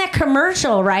 you were on that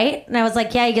commercial, right? And I was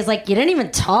like, yeah. He goes like, you didn't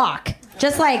even talk.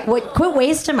 Just like, quit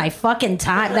wasting my fucking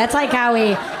time. That's like how we...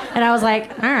 And I was like,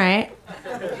 all right.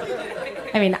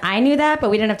 I mean, I knew that,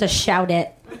 but we didn't have to shout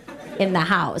it in the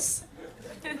house.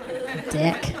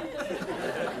 Dick.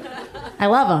 I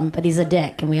love him, but he's a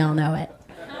dick, and we all know it.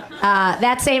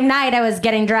 That same night, I was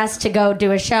getting dressed to go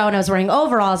do a show, and I was wearing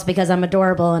overalls because I'm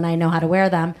adorable and I know how to wear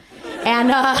them. And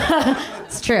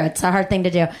it's true. It's a hard thing to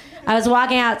do. I was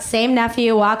walking out. Same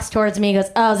nephew walks towards me. He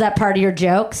goes, oh, is that part of your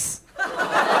jokes?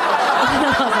 I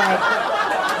was like,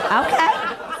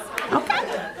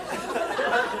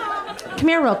 okay. Come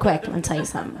here real quick. I'm going to tell you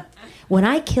something. When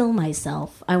I kill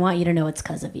myself, I want you to know it's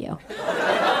because of you.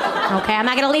 Okay? I'm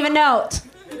not going to leave a note.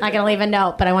 Not going to leave a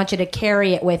note, but I want you to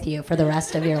carry it with you for the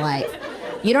rest of your life.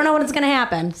 You don't know when it's going to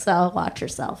happen, so watch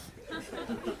yourself.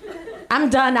 I'm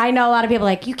done. I know a lot of people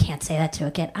are like, you can't say that to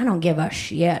a kid. I don't give a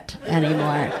shit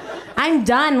anymore. I'm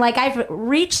done. Like, I've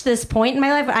reached this point in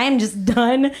my life where I am just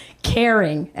done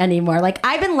caring anymore. Like,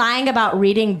 I've been lying about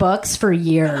reading books for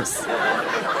years.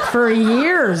 For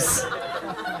years.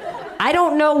 I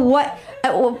don't know what...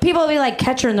 People will be like,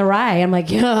 Catcher in the Rye. I'm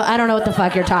like, yeah, I don't know what the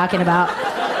fuck you're talking about.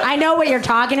 I know what you're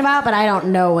talking about, but I don't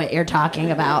know what you're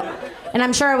talking about. And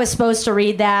I'm sure I was supposed to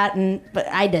read that, but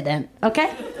I didn't.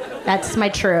 Okay? That's my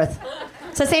truth.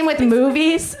 It's the same with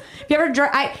movies.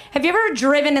 Have you ever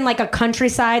driven in like a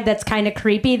countryside that's kind of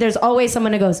creepy? There's always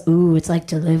someone who goes, ooh, it's like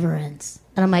Deliverance.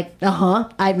 And I'm like, uh-huh,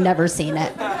 I've never seen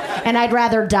it. And I'd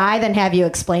rather die than have you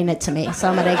explain it to me. So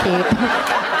I'm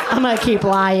gonna keep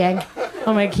lying.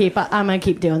 I'm gonna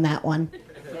keep doing that one.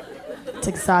 It's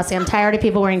exhausting. I'm tired of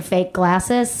people wearing fake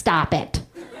glasses. Stop it.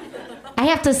 I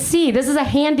have to see. This is a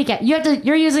handicap.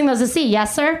 You're using those to see,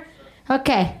 yes, sir?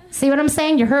 Okay. See what I'm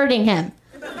saying? You're hurting him.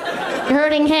 You're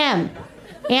hurting him.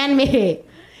 And me.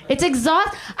 It's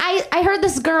exhausting. I heard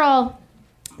this girl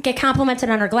get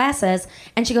complimented on her glasses,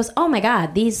 and she goes, oh my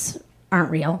God, these aren't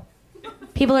real.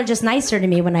 People are just nicer to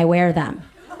me when I wear them.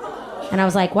 And I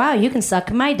was like, wow, you can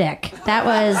suck my dick. That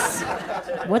was...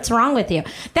 What's wrong with you?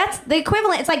 That's the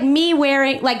equivalent. It's like me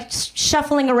wearing, like,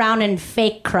 shuffling around in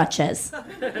fake crutches.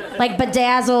 Like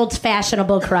bedazzled,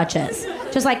 fashionable crutches.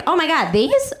 Just like, oh my God,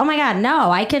 these? Oh my God, no,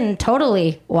 I can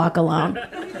totally walk alone.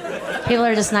 People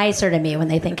are just nicer to me when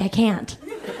they think I can't.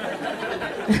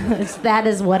 That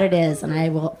is what it is, and I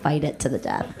will fight it to the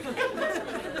death.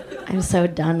 I'm so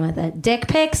done with it. Dick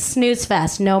pics, snooze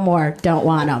fest, no more. Don't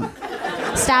want them.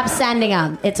 Stop sending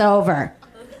them. It's over.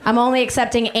 I'm only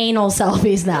accepting anal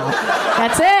selfies now.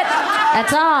 That's it.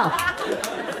 That's all.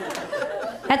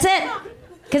 That's it.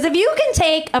 Because if you can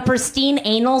take a pristine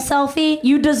anal selfie,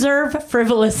 you deserve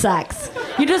frivolous sex.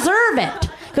 You deserve it.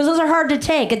 Because those are hard to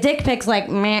take. A dick pic's like,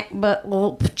 meh, but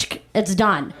it's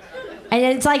done. And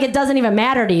it's like it doesn't even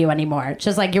matter to you anymore. It's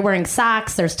just like you're wearing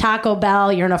socks, there's Taco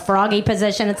Bell, you're in a froggy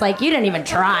position. It's like you didn't even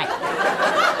try.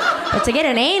 But to get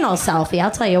an anal selfie,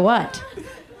 I'll tell you what.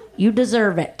 You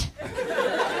deserve it.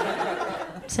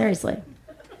 Seriously.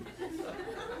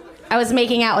 I was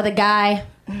making out with a guy.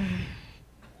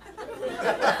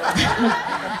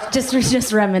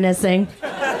 just reminiscing.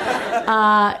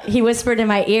 He whispered in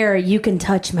my ear, you can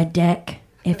touch my dick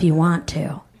if you want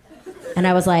to. And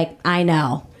I was like, I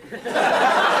know.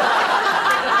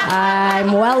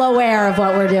 I'm well aware of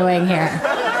what we're doing here.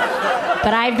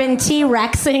 But I've been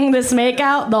T-Rexing this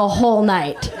makeout the whole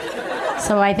night.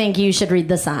 So I think you should read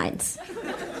the signs.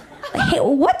 Hey,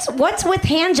 what's with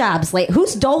hand jobs? Like,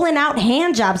 who's doling out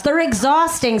hand jobs? They're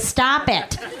exhausting. Stop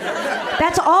it.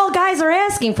 That's all guys are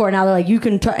asking for now. They're like, you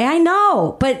can... I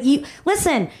know, but you...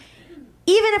 Listen,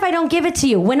 even if I don't give it to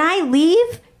you, when I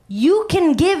leave, you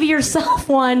can give yourself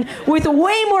one with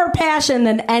way more passion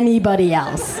than anybody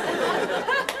else.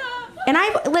 And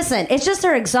listen, it's just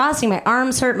they're exhausting. My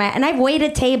arms hurt, and I've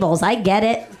waited tables. I get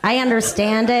it. I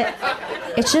understand it.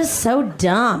 It's just so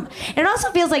dumb. And it also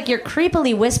feels like you're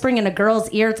creepily whispering in a girl's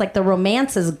ear. It's like the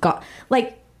romance is gone.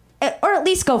 Like, or at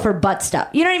least go for butt stuff.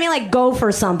 You know what I mean? Like, go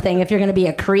for something. If you're going to be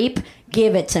a creep,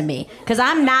 give it to me. Because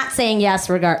I'm not saying yes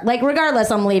regardless,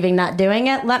 I'm leaving, not doing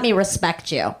it. Let me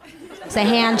respect you. It's a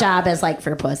hand job is like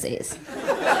for pussies.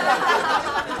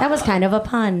 That was kind of a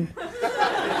pun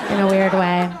in a weird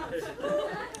way.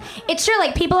 It's true,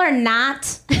 like, people are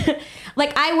not...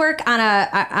 like, I work on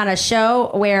a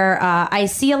show where I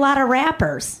see a lot of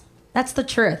rappers. That's the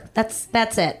truth.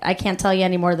 That's it. I can't tell you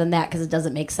any more than that because it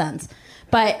doesn't make sense.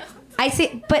 But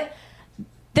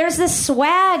there's this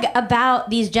swag about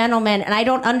these gentlemen, and I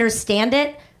don't understand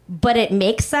it, but it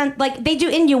makes sense. Like, they do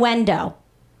innuendo.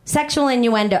 Sexual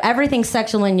innuendo. Everything's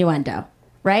sexual innuendo,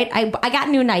 right? I got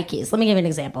new Nikes. Let me give you an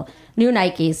example. New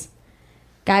Nikes.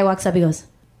 Guy walks up, he goes,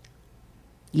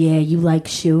 yeah, you like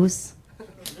shoes?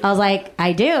 I was like,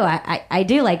 I do. I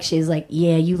do like shoes. Like,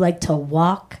 yeah, you like to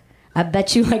walk? I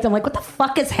bet you like them. I'm like, what the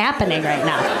fuck is happening right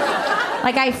now?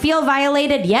 Like, I feel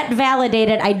violated yet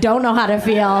validated. I don't know how to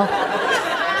feel.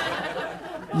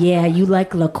 Yeah, you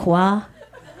like La Croix?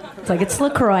 It's like, it's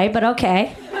LaCroix, but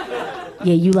okay.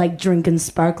 Yeah, you like drinking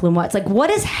sparkling water. It's like, what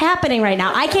is happening right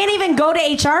now? I can't even go to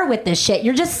HR with this shit.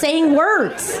 You're just saying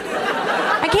words.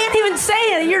 I can't even say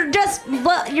it.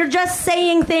 You're just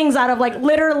saying things out of like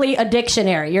literally a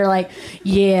dictionary. You're like,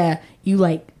 yeah, you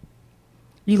like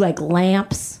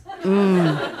lamps.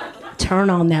 Turn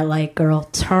on that light, girl.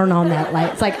 Turn on that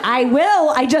light. It's like, I will.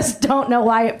 I just don't know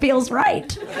why it feels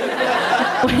right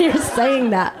when you're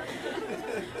saying that.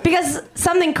 Because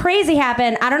something crazy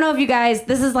happened. I don't know if you guys,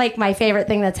 this is like my favorite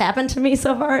thing that's happened to me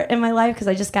so far in my life because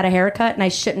I just got a haircut and I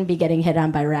shouldn't be getting hit on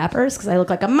by rappers because I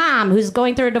look like a mom who's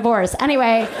going through a divorce.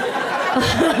 Anyway,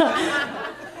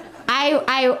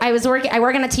 I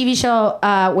work on a TV show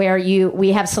where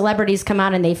we have celebrities come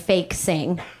on and they fake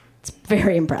sing. It's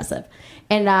very impressive.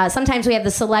 And sometimes we have the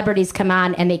celebrities come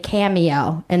on and they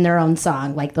cameo in their own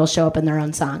song. Like they'll show up in their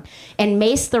own song. And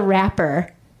Mace the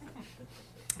Rapper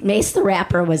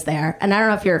was there. And I don't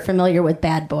know if you're familiar with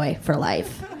Bad Boy for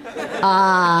Life.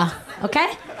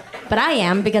 Okay? But I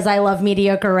am because I love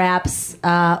mediocre raps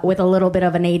with a little bit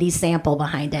of an 80s sample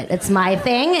behind it. It's my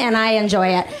thing and I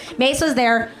enjoy it. Mace was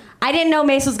there. I didn't know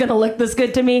Mace was going to look this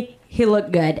good to me. He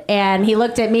looked good. And he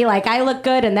looked at me like I look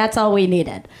good and that's all we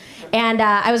needed. And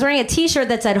I was wearing a t-shirt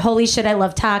that said, holy shit, I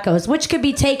love tacos, which could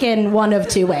be taken one of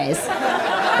two ways.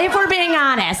 If we're being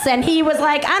honest. And he was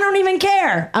like, I don't even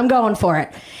care. I'm going for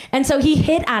it. And so he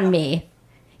hit on me.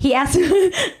 He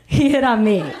hit on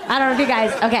me. I don't know if you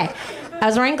guys, okay. I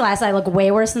was wearing glasses. I look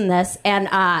way worse than this. And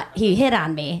he hit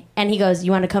on me. And he goes,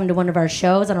 you want to come to one of our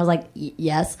shows? And I was like,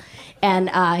 yes. And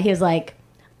he was like,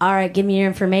 all right, give me your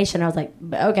information. I was like,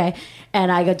 okay.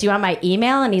 And I go, do you want my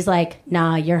email? And he's like,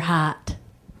 nah, you're hot.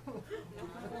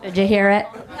 Did you hear it?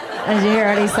 Did you hear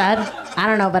what he said? I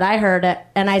don't know, but I heard it.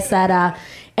 And I said,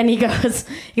 and he goes,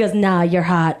 nah, you're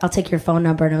hot. I'll take your phone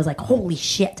number. And I was like, holy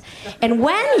shit. And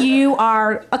when you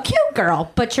are a cute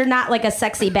girl, but you're not like a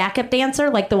sexy backup dancer,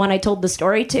 like the one I told the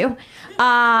story to, you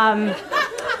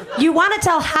want to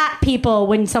tell hot people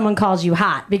when someone calls you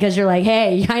hot because you're like,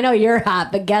 hey, I know you're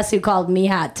hot, but guess who called me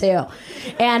hot too?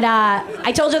 And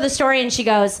I told her the story and she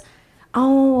goes,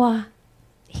 oh,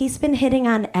 he's been hitting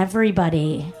on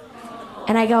everybody.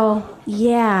 And I go,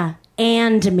 yeah,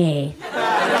 and me.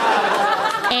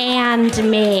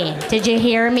 And me. Did you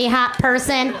hear me, hot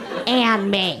person? And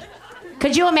me.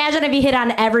 Could you imagine if he hit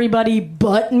on everybody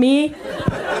but me?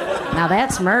 Now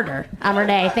that's murder. I'm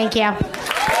Renee. Thank you.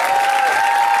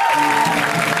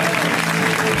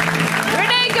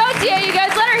 Renee Gautier, you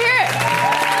guys let her hear it.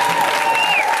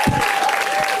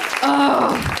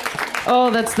 Oh,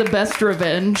 that's the best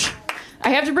revenge. I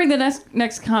have to bring the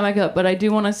next comic up, but I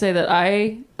do want to say that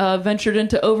I ventured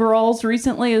into overalls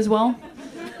recently as well.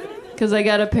 Because I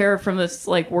got a pair from this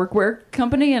like workwear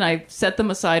company, and I set them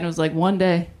aside and was like, one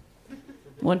day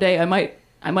I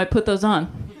might put those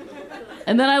on.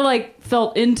 And then I like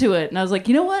felt into it, and I was like,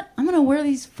 you know what? I'm gonna wear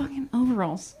these fucking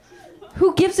overalls.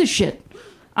 Who gives a shit?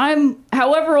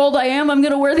 However old I am, I'm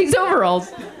gonna wear these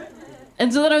overalls.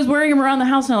 And so then I was wearing them around the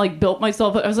house, and I like built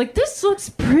myself up. I was like, this looks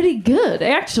pretty good,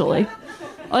 actually.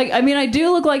 Like, I mean, I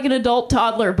do look like an adult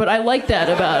toddler, but I like that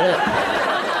about it.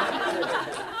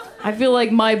 I feel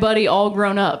like my buddy all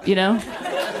grown up, you know?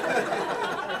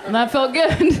 And that felt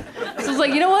good. So I was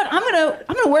like, you know what? I'm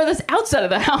gonna wear this outside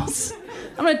of the house.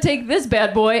 I'm gonna take this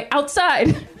bad boy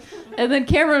outside. And then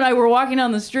Cameron and I were walking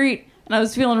down the street, and I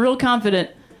was feeling real confident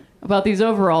about these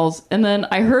overalls, and then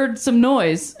I heard some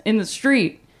noise in the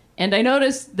street, and I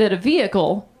noticed that a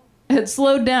vehicle had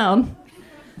slowed down,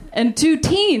 and 2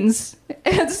 teens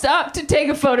had stopped to take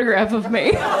a photograph of me.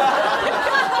 And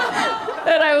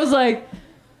I was like,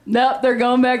 nope, they're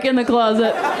going back in the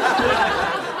closet.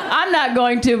 I'm not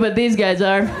going to, but these guys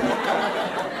are.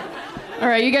 All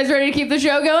right, you guys ready to keep the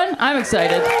show going? I'm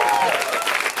excited.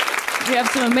 We have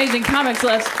some amazing comics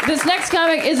left. This next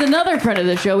comic is another friend of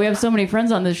the show. We have so many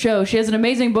friends on this show. She has an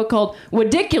amazing book called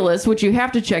Ridiculous, which you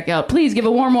have to check out. Please give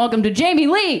a warm welcome to Jamie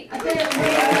Lee.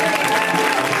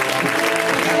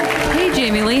 Hey,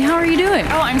 Jamie Lee, how are you doing?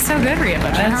 Oh, I'm so good, Rhea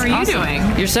Butcher. How are you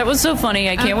doing? Your set was so funny.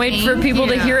 I can't wait for thank people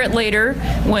to you. hear it later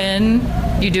when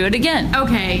you do it again.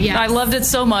 Okay, yes. I loved it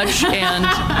so much, and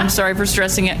I'm sorry for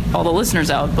stressing all the listeners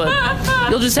out, but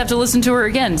you'll just have to listen to her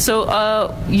again.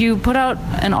 So you put out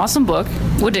an awesome book,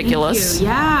 Ridiculous. Thank you.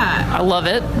 Yeah. I love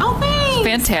it. Oh, thanks.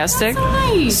 Fantastic. That's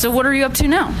so nice. So what are you up to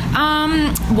now?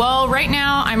 Well, right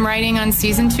now I'm writing on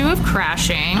season 2 of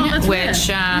Crashing, Oh, that's which,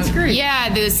 rad. That's great.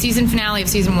 yeah, the season finale of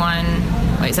season 1.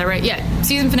 Wait, is that right? Yeah,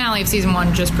 season finale of season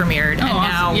 1 just premiered, and awesome.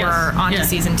 now Yes. we're on to Yeah.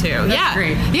 season 2. That's yeah,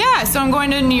 great. Yeah, so I'm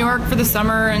going to New York for the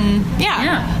summer, and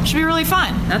Yeah. should be really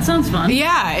fun. That sounds fun.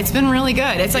 Yeah, it's been really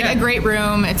good. It's like Yeah. a great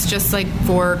room. It's just like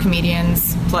 4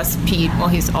 comedians plus Pete. Well,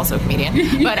 he's also a comedian,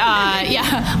 but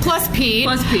yeah, plus Pete.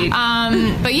 Plus Pete.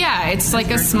 But yeah, it's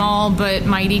like a small but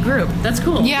mighty group. That's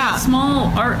cool. Yeah.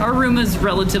 Small. Our room is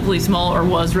relatively small, or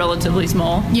was relatively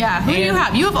small. Yeah. Who do you And-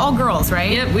 have? You have all girls,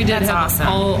 right? Yep, we did That's have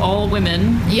awesome. all women.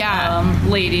 Yeah.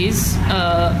 Ladies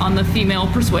on the female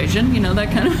persuasion,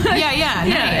 that kind of. Yeah, yeah,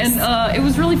 nice. and it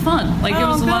was really fun. Like it Oh,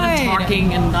 was a lot of good.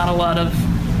 talking and not a lot of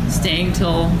staying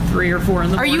till 3 or 4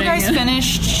 in the Are morning. you guys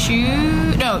finished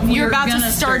shoot? No, you're We're about to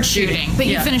gonna start shooting, but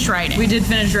Yeah. you finished writing. We did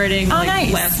finish writing Oh, like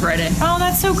nice. last Friday. Oh,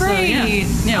 that's so So, great.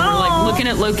 yeah, we're like Oh. looking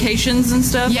at locations and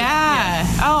stuff. Yeah.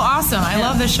 Oh, awesome. I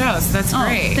love the show, so that's Oh,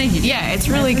 great. thank you. Yeah, it's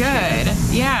really good.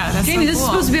 Yeah, that's Jamie, so this is cool.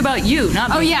 supposed to be about you,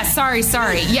 not Oh me. yeah, sorry.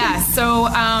 Yeah, so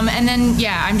and then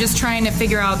I'm just trying to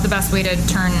figure out the best way to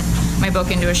turn my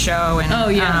book into a show, and Oh,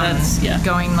 yeah,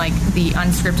 going like the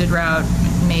unscripted route,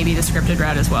 maybe the scripted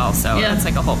route as well. So Yeah. that's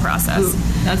like a whole process. Ooh,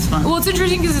 that's fun. Well, it's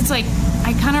interesting because it's like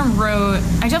I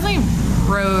definitely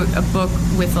wrote a book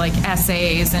with like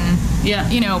essays and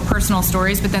Yeah. personal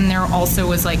stories, but then there also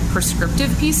was like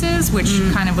prescriptive pieces, which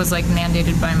kind of was like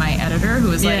mandated by my editor, who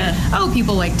was Yeah. like, oh,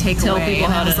 people like take Tell away, people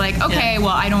and how I was to- like, okay, yeah.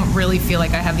 well, I don't really feel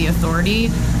like I have the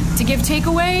authority to give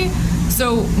takeaway.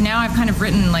 So now I've kind of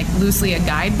written like loosely a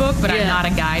guidebook, but I'm Yeah. not a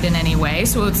guide in any way.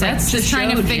 So it's like That's the just trying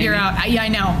to show, figure Jamie. out. Yeah, I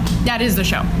know that is the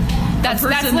show. That's Person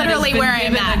that has literally been where I'm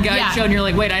given at. a guide Yeah. show and you're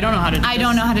like, wait, I don't know how to do I this.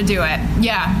 don't know how to do it.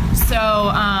 Yeah.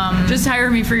 So Just hire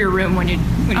me for your room when you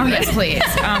oh yes, please.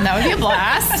 That would be a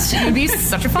blast. It would be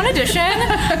such a fun addition.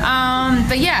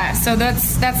 But yeah, so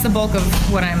that's the bulk of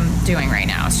what I'm doing right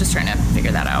now. It's just trying to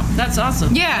figure that out. That's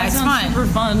awesome. Yeah, that it's sounds fun. super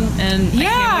fun, and I can't wait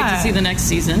Yeah. to see the next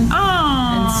season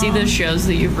Oh. and see the shows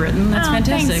that you've written. That's Oh,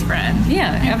 fantastic. thanks, friend.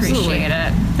 Yeah, I absolutely. appreciate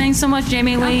it. Thanks so much,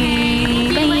 Jamie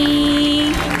Lee.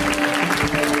 Bye.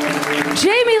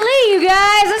 Jamie Lee, you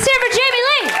guys. Let's hear it for Jamie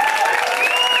Lee.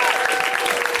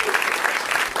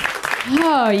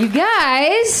 Oh, you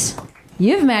guys.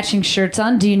 You have matching shirts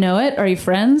on. Do you know it? Are you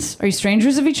friends? Are you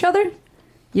strangers of each other?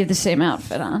 You have the same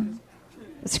outfit on.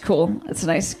 That's cool. That's a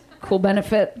nice, cool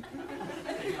benefit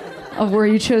of where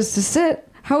you chose to sit.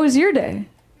 How was your day?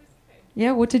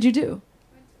 Yeah, what did you do?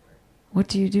 What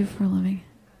do you do for a living?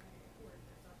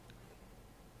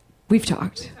 We've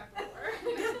talked.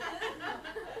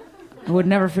 I would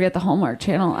never forget the Hallmark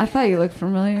Channel. I thought you looked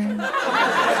familiar.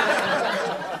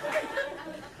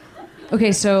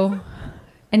 Okay, so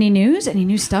any news? Any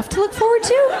new stuff to look forward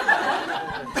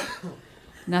to?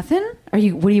 Nothing?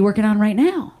 What are you working on right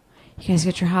now? You guys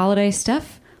got your holiday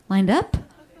stuff lined up?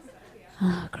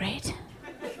 Oh, great.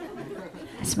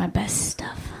 That's my best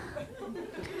stuff.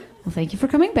 Well, thank you for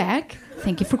coming back.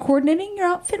 Thank you for coordinating your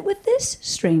outfit with this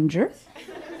stranger.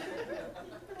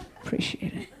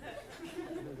 Appreciate it.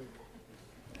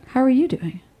 How are you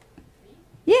doing?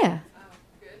 Yeah.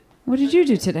 Good. What did you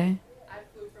do today? I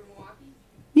flew from Milwaukee.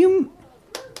 Yes.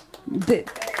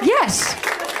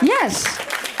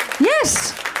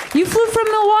 You flew from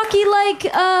Milwaukee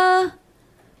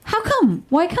how come?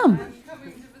 Why come? I'm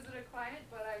coming to visit a client,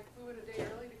 but I flew in a day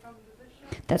early to come to this show.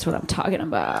 That's what I'm talking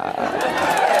about.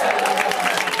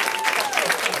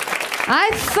 I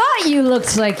thought you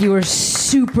looked like you were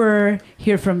super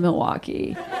here from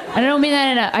Milwaukee. I don't mean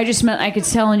that I just meant I could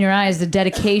tell in your eyes the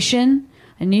dedication.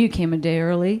 I knew you came a day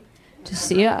early to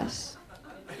see us.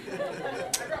 I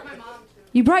brought my mom too.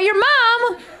 You brought your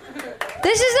mom?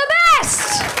 This is the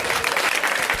best!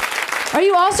 Are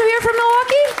you also here from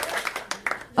Milwaukee?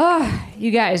 Oh,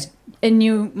 you guys, and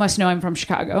you must know I'm from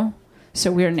Chicago,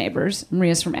 so we're neighbors.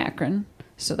 Maria's from Akron,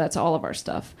 so that's all of our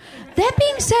stuff. That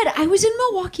being said, I was in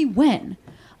Milwaukee when?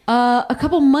 A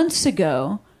couple months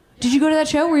ago. Did you go to that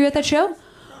show? Were you at that show?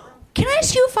 Can I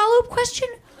ask you a follow-up question?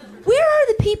 Where are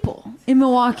the people in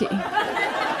Milwaukee?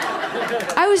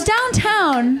 I was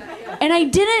downtown, and I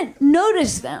didn't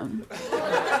notice them.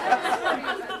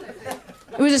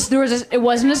 It was just, it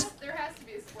wasn't a... There has to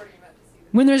be a sporting event to see them.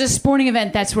 When there's a sporting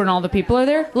event, that's when all the people are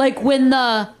there? Like when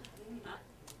the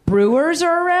Brewers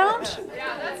are around?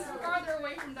 Yeah, that's farther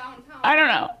away from downtown. I don't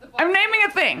know. I'm naming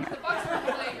a thing. The Bucks weren't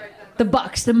playing right then. The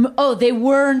Bucks. They weren't playing. They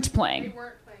weren't playing, I don't know.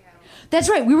 That's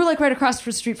right. We were like right across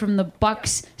the street from the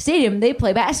Bucks Stadium. They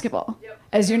play basketball,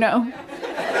 as you know.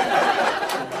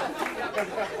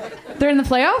 They're in the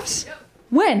playoffs? Yep.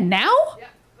 When? Now? Yeah,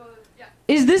 yeah,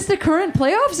 Is this the current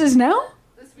playoffs? Is now?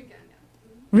 this weekend, yeah.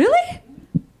 Really?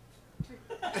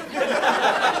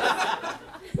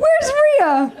 Where's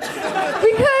Rhea?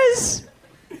 Because,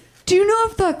 do you know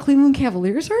if the Cleveland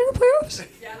Cavaliers are in the playoffs?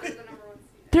 Yeah, they're the number 1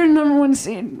 seed. They're number 1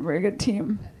 seed. Very good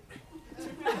team.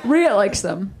 Rhea likes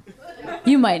them.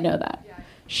 You might know that.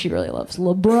 She really loves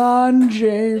LeBron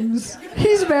James.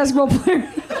 He's a basketball player.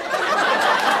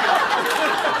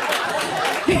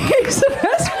 He's a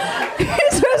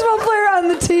basketball player on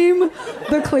the team,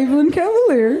 the Cleveland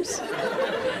Cavaliers.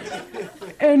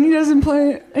 And he doesn't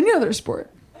play any other sport.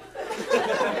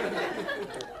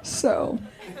 So,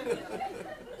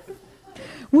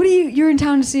 you're in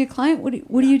town to see a client? What do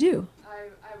you do? I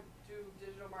do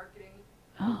digital marketing,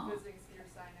 visiting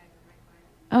Cedars-Sinai with my client.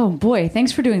 Oh boy,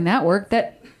 thanks for doing that work.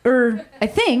 I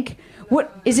think,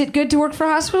 is it good to work for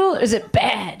a hospital? Is it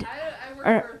bad? I work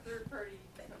for a third-party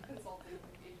consulting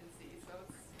agency,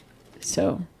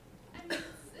 So, it's a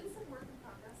work in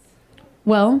progress.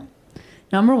 well,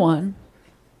 number one,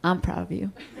 I'm proud of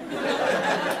you.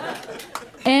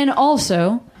 And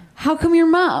also, how come your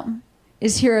mom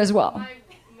is here as well?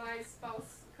 My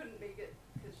spouse couldn't make it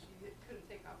because she couldn't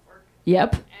take off work.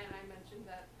 Yep, And I mentioned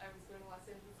that I was going to Los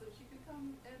Angeles so she could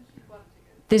come, and she bought a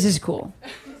ticket. this is cool. She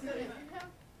said, if you have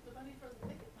the money for the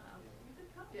ticket, you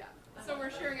could come. Yeah. So we're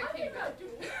sharing a king bed.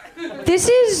 This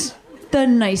is the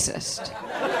nicest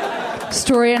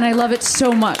story, and I love it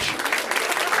so much.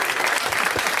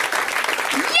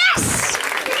 Yes!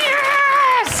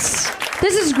 Yes!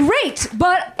 This is great,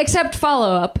 but except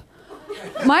follow-up.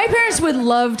 My parents would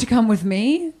love to come with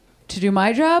me to do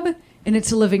my job, and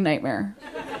it's a living nightmare.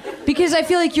 Because I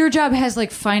feel like your job has like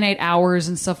finite hours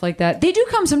and stuff like that. They do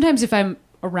come sometimes if I'm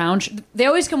around. They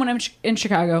always come when I'm in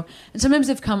Chicago, and sometimes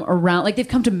they've come around. Like they've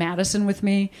come to Madison with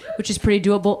me, which is pretty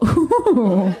doable.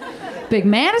 Ooh, big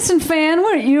Madison fan.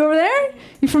 What are you over there?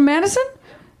 You from Madison?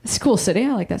 It's a cool city.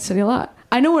 I like that city a lot.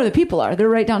 I know where the people are. They're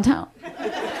right downtown.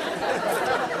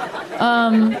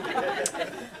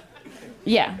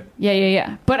 Yeah.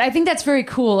 But I think that's very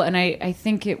cool, and I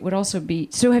think it would also be...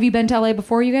 So have you been to LA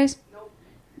before, you guys? Nope.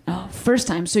 Oh, first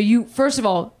time. So you, first of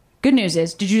all, good news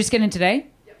is, did you just get in today?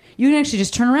 Yep. You can actually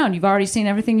just turn around. You've already seen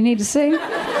everything you need to see. All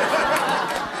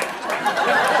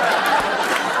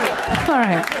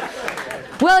right.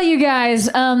 Well, you guys,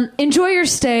 enjoy your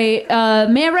stay.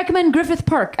 May I recommend Griffith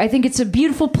Park? I think it's a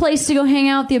beautiful place to go hang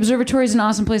out. The observatory is an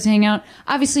awesome place to hang out.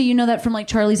 Obviously, you know that from like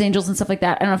Charlie's Angels and stuff like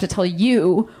that. I don't have to tell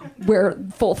you where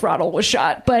Full Throttle was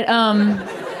shot, but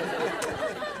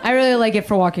I really like it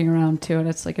for walking around too, and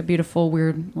it's like a beautiful,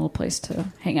 weird little place to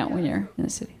hang out when you're in the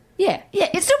city. Yeah,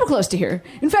 it's super close to here.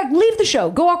 In fact, leave the show.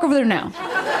 Go walk over there now.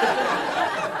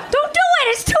 Don't do it.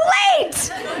 It's too late. It's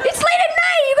late at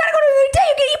night. You gotta go to the day.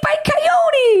 You get eaten by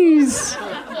coyotes. Will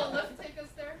Lyft take us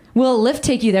there? Will Lyft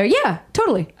take you there? Yeah,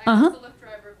 totally. I asked the Lyft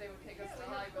driver if they would take us to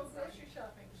Hollywood grocery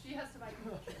shopping. She has to buy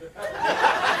groceries.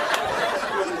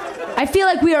 I feel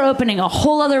like we are opening a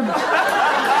whole other...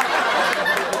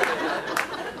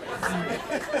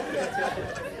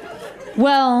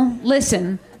 Well,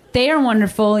 listen, they are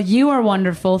wonderful. You are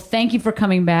wonderful. Thank you for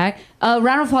coming back.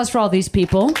 Round of applause for all these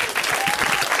people.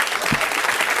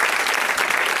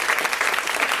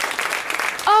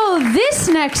 Oh, this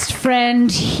next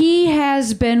friend, he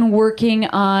has been working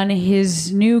on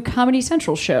his new Comedy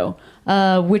Central show,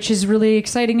 which is really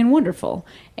exciting and wonderful.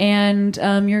 And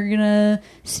you're going to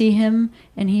see him,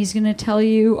 and he's going to tell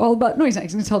you all about... No, he's not.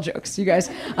 He's going to tell jokes, you guys.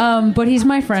 But he's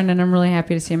my friend, and I'm really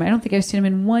happy to see him. I don't think I've seen him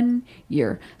in 1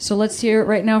 year. So let's hear it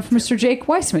right now from Mr. Jake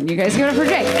Weissman. You guys give it up for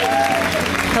Jake.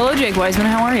 Hello, Jake Weissman.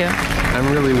 How are you?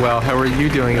 I'm really well. How are you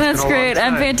doing? It's That's been a long great.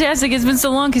 I'm time. fantastic. It's been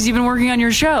so long because you've been working on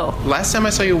your show. Last time I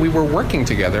saw you, we were working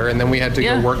together, and then we had to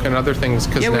Yeah. go work on other things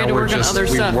because Yeah, we had now to we're work on just other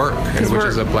stuff. work, 'Cause which we're-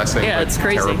 is a blessing. yeah, but it's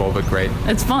crazy. Terrible, but great.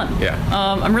 It's fun. Yeah.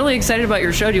 I'm really excited about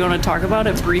your show. Do you want to talk about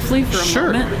it briefly for a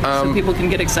Sure. moment so people can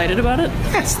get excited about it?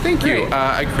 Yes, thank you. Great.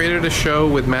 I created a show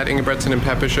with Matt Ingebretson and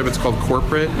Pat Bishop. It's called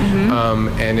Corporate,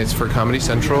 and it's for Comedy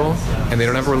Central. And they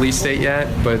don't have a release date yet,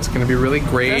 but it's going to be really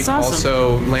great. That's awesome.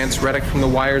 Also, Lance Reddick from The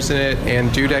Wire's in it,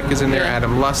 and Dudek is in there, Yeah.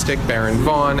 Adam Lustig, Baron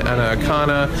Vaughn, Anna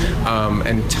Akana,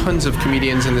 and tons of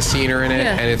comedians in the scene are in it.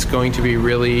 Yeah. And it's going to be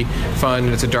really fun.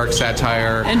 It's a dark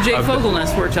satire. And Jake of the-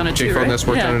 Fogelness worked on it Jake too, right? Fogelness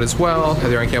worked Yeah. on it as well.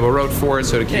 Heather Ann Campbell wrote for it,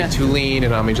 so did Kate Yeah. Tulane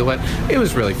and Ami Gillette. It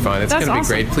was really fun. It's That's going to be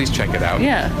awesome. great. Please check it out.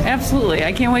 Yeah, absolutely.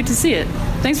 I can't wait to see it.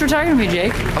 Thanks for talking to me,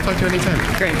 Jake. I'll talk to you anytime.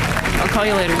 Great. I'll call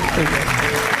you later.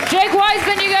 Jake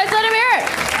Wiseman, you guys let him hear it.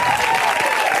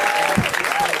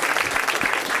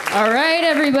 All right,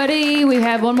 everybody. We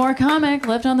have one more comic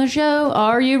left on the show.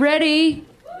 Are you ready?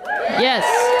 Yes.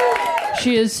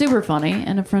 She is super funny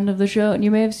and a friend of the show, and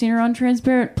you may have seen her on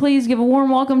Transparent. Please give a warm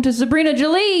welcome to Sabrina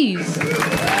Jalise.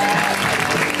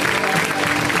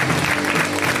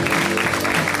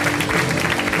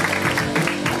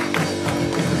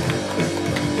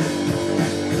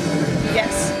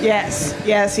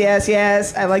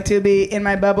 Yes. I like to be in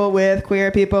my bubble with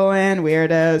queer people and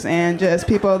weirdos and just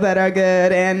people that are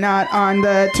good and not on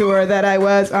the tour that I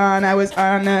was on. I was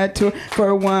on a tour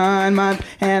for 1 month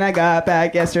and I got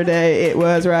back yesterday. It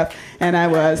was rough and I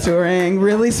was touring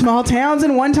really small towns.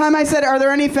 And one time I said, "Are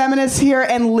there any feminists here?"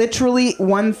 And literally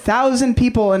 1,000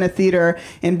 people in a theater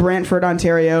in Brantford,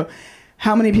 Ontario.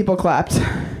 How many people clapped?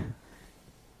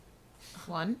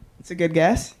 1, It's a good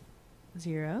guess.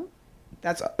 0,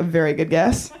 That's a very good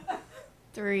guess.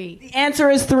 3. The answer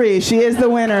is 3. She is the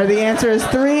winner. The answer is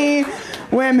 3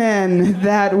 women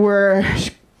that were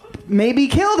maybe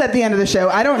killed at the end of the show.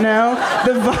 I don't know.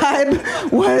 The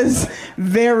vibe was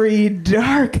very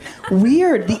dark,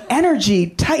 weird. The energy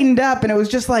tightened up, and it was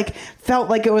just like, felt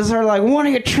like it was sort of like, what are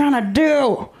you trying to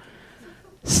do?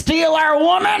 Steal our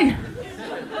woman?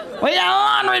 We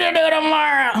got laundry to do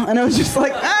tomorrow. And it was just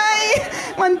like, I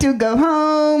want to go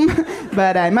home,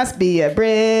 but I must be a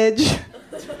bridge.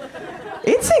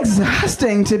 It's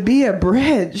exhausting to be a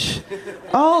bridge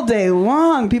all day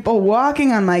long. People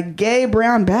walking on my gay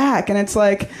brown back. And it's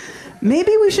like,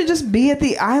 maybe we should just be at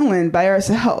the island by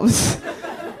ourselves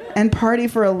and party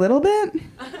for a little bit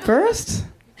first?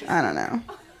 I don't know.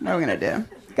 What are we going to do?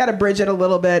 Got to bridge it a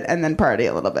little bit and then party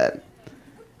a little bit.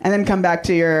 And then come back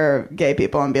to your gay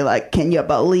people and be like, can you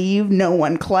believe no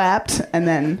one clapped? And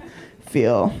then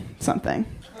feel something.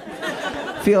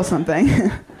 Feel something.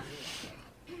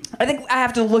 I think I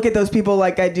have to look at those people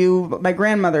like I do my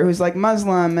grandmother, who's like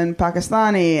Muslim and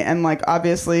Pakistani, and like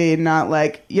obviously not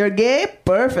like, you're gay?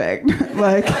 Perfect.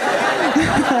 Like,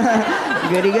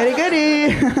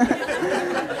 goody.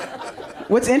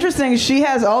 What's interesting is she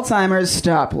has Alzheimer's.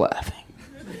 Stop laughing.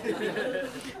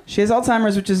 She has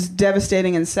Alzheimer's, which is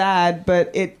devastating and sad, but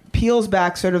it peels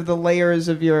back sort of the layers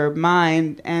of your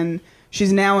mind, and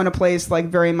she's now in a place like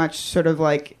very much sort of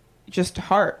like just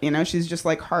heart, you know? She's just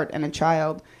like heart and a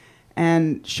child.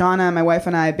 And Shauna, my wife,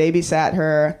 and I babysat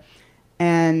her,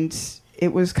 and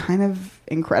it was kind of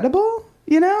incredible,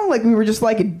 you know? Like, we were just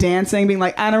like dancing, being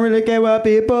like, I don't really care what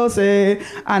people say,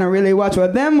 I don't really watch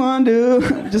what them want to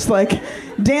do. Just like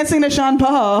dancing to Sean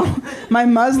Paul. My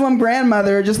Muslim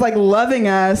grandmother just like loving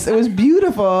us. It was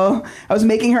beautiful. I was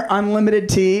making her unlimited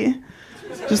tea.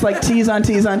 Just like teas on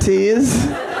teas on teas.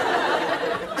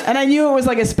 And I knew it was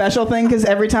like a special thing because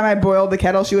every time I boiled the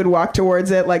kettle, she would walk towards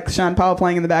it like Sean Paul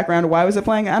playing in the background. Why was it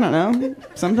playing? I don't know.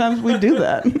 Sometimes we do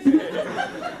that.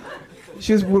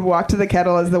 She would walk to the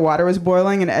kettle as the water was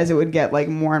boiling, and as it would get like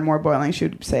more and more boiling, she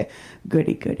would say,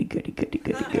 goody, goody, goody, goody,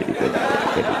 goody, goody, goody,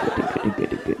 goody, goody,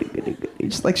 goody, goody, goody, goody.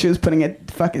 Just like she was putting a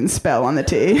fucking spell on the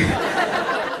tea.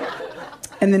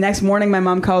 And the next morning, my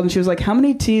mom called and she was like, how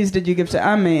many teas did you give to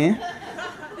Ami?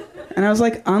 And I was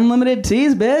like, unlimited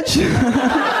teas, bitch.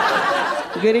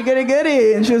 Goody, goody,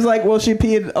 goody. And she was like, well, she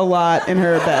peed a lot in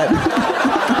her bed.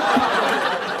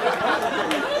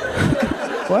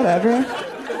 Whatever.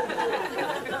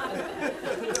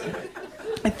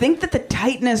 I think that the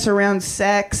tightness around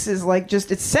sex is like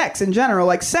just, it's sex in general.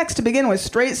 Like sex to begin with,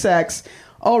 straight sex,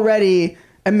 already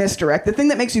a misdirect. The thing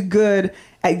that makes you good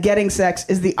at getting sex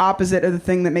is the opposite of the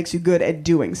thing that makes you good at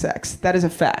doing sex. That is a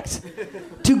fact.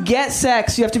 To get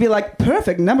sex, you have to be like,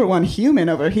 perfect, number one human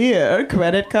over here.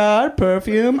 Credit card,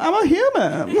 perfume, I'm a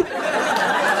human.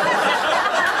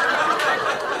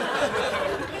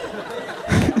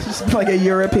 Just like a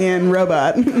European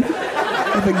robot with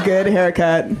a good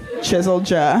haircut, chiseled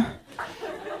jaw.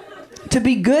 to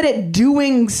be good at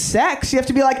doing sex, you have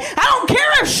to be like, I don't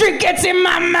care if shit gets in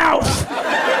my mouth.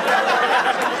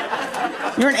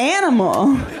 You're an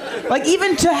animal. Like,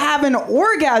 even to have an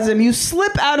orgasm, you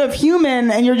slip out of human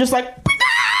and you're just like,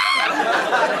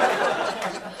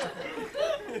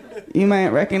 you might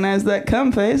recognize that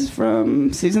cum face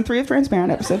from season 3 of Transparent,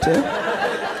 episode 2.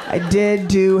 I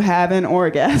do have an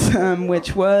orgasm,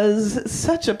 which was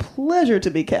such a pleasure to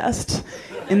be cast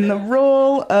in the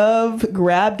role of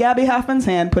grab Gabby Hoffman's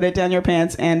hand, put it down your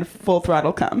pants, and full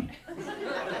throttle cum.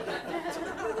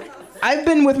 I've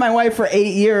been with my wife for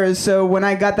 8 years, so when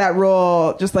I got that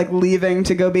role, just like leaving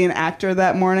to go be an actor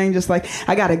that morning, just like,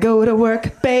 I gotta go to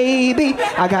work, baby.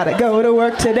 I gotta go to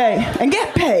work today and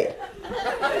get paid.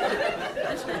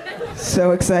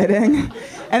 So exciting.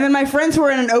 And then my friends who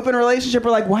are in an open relationship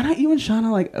are like, why don't you and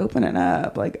Shauna like open it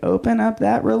up? Like open up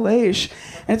that relation.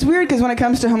 And it's weird because when it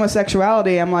comes to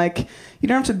homosexuality, I'm like, you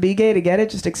don't have to be gay to get it,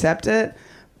 just accept it.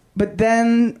 But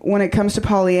then when it comes to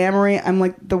polyamory, I'm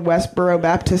like the Westboro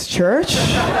Baptist Church. So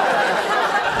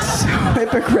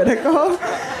hypocritical.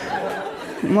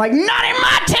 I'm like, not in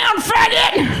my town,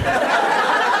 faggot!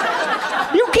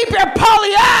 You keep your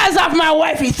poly eyes off my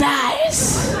wifey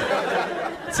thighs.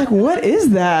 It's like, what is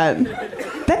that?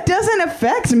 That doesn't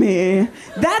affect me.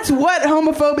 That's what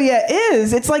homophobia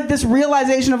is. It's like this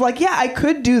realization of like, yeah, I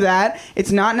could do that.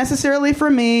 It's not necessarily for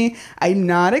me. I'm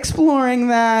not exploring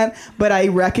that, but I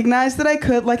recognize that I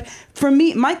could. Like, for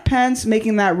me, Mike Pence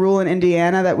making that rule in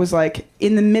Indiana that was like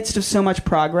in the midst of so much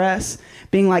progress,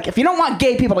 being like, if you don't want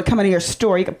gay people to come into your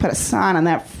store, you can put a sign on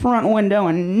that front window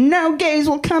and no gays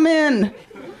will come in.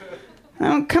 I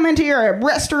don't come into your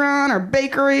restaurant or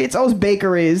bakery. It's always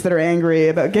bakeries that are angry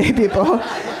about gay people.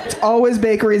 It's always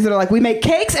bakeries that are like, we make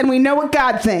cakes and we know what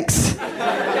God thinks.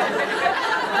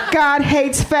 God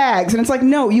hates fags. And it's like,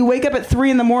 no, you wake up at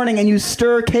 3 a.m. and you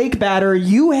stir cake batter.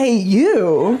 You hate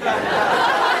you.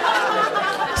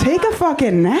 Take a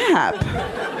fucking nap.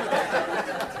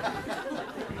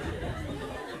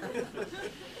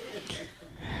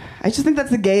 I just think that's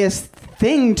the gayest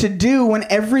thing to do when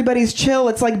everybody's chill.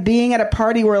 It's like being at a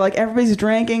party where like everybody's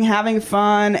drinking, having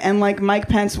fun, and like Mike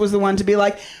Pence was the one to be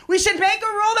like, we should make a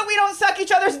rule that we don't suck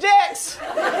each other's dicks.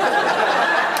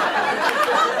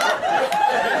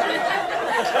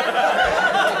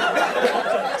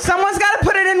 Someone's got to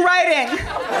put it in writing.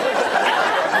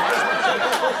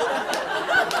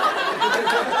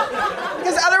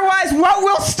 Because otherwise, what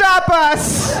will stop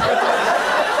us?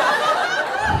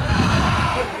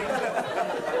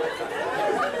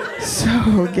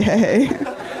 So gay.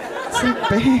 It's like,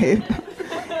 babe.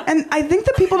 And I think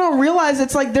that people don't realize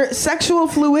it's like their sexual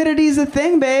fluidity is a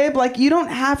thing, babe. Like, you don't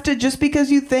have to, just because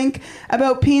you think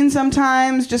about peeing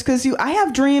sometimes, just because I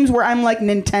have dreams where I'm like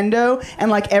Nintendo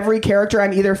and like every character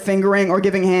I'm either fingering or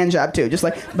giving hand job to. Just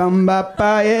like, bum ba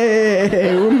ba ye,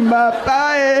 boom ba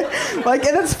ba ye. Like,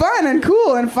 and it's fun and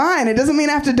cool and fine. It doesn't mean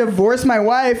I have to divorce my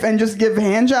wife and just give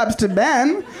hand jobs to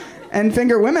Ben and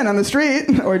finger women on the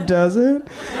street. Or does it?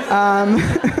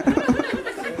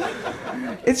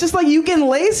 It's just like you can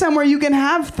lay somewhere, you can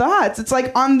have thoughts. It's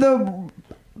like on the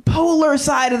polar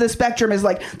side of the spectrum is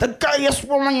like the gayest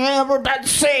woman you ever did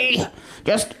see.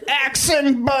 Just Axe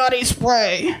body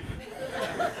spray.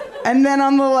 And then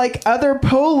on the like other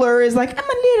polar is like, I'm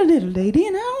a little lady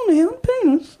and I only have a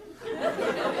penis.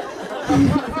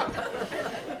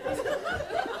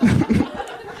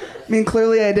 I mean,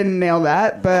 clearly I didn't nail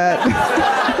that, but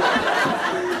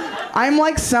I'm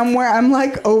like somewhere, I'm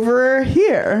like over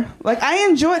here. Like I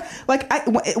enjoy, like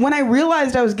when I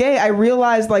realized I was gay, I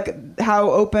realized like how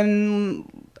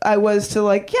open I was to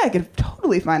like, yeah, I could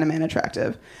totally find a man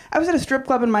attractive. I was at a strip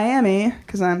club in Miami,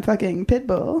 because I'm fucking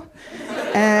Pitbull,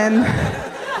 and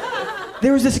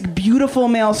there was this beautiful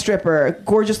male stripper,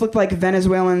 gorgeous, looked like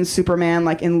Venezuelan Superman,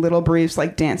 like in little briefs,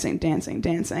 like dancing.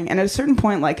 And at a certain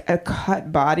point, like a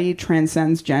cut body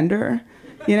transcends gender,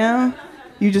 you know?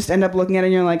 You just end up looking at it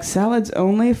and you're like, salads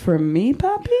only for me,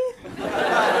 Poppy?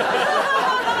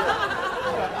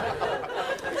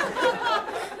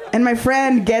 And my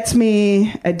friend gets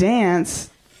me a dance,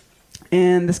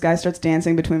 and this guy starts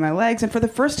dancing between my legs, and for the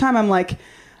first time I'm like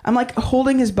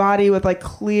holding his body with like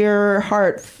clear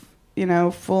heart, you know,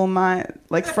 full mind,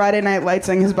 like Friday Night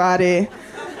Lightsing his body.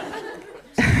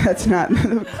 That's not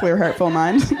clear heart, full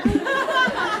mind.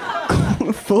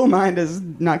 Full mind is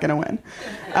not gonna win.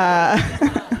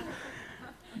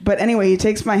 But anyway, he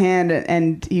takes my hand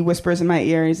and he whispers in my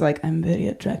ear, he's like, I'm very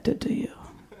attracted to you.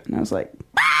 And I was like,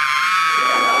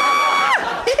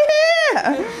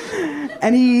 yeah!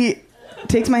 And he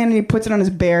takes my hand and he puts it on his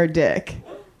bare dick.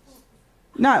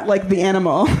 Not like the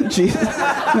animal, Jesus.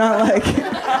 Not like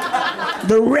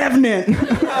the Revenant.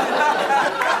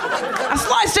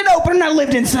 sliced it open and I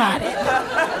lived inside it.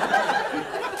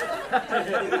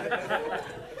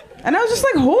 And I was just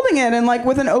like holding it and like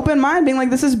with an open mind being like,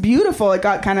 this is beautiful. It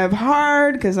got kind of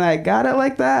hard because I got it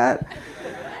like that.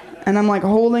 And I'm like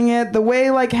holding it the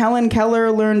way like Helen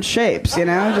Keller learned shapes, you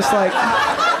know? Just like...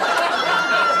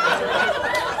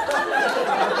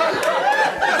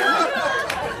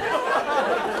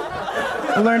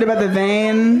 I learned about the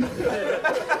vein.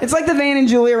 It's like the vein in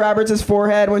Julia Roberts'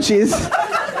 forehead when she's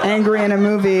angry in a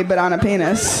movie, but on a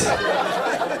penis.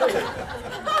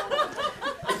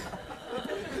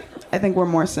 I think we're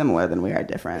more similar than we are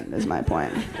different, is my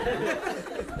point.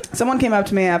 Someone came up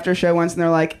to me after a show once, and they're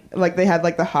like they had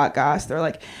like the hot goss. They're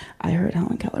like, I heard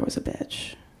Helen Keller was a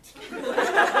bitch.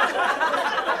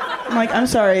 I'm like, I'm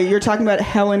sorry, you're talking about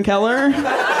Helen Keller?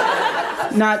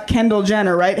 Not Kendall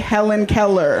Jenner, right? Helen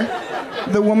Keller.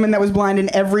 The woman that was blind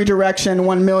in every direction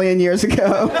 1 million years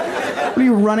ago. What are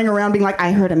you running around being like,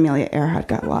 I heard Amelia Earhart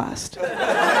got lost?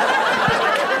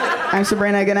 I'm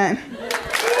Sabrina, good night.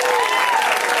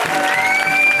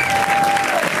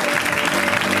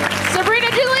 Sabrina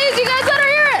Jalise, you guys better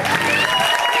hear it!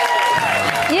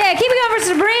 Yeah, keep it going for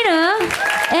Sabrina.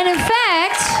 And in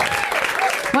fact,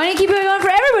 why don't you keep it going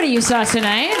for everybody you saw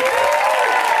tonight?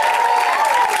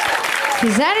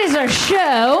 Because that is our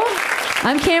show.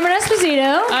 I'm Cameron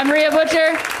Esposito. I'm Rhea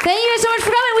Butcher. Thank you guys so much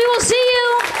for coming. We will see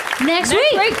you next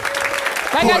week.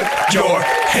 Put Bye, guys. your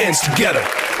hands together.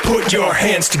 Put your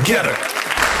hands together.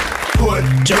 Put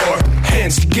your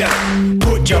hands together.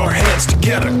 Put your hands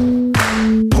together.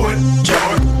 Put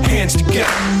your hands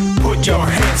together. Put your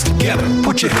hands together.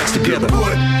 Put your hands together.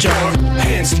 Put your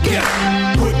hands together.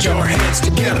 Put your hands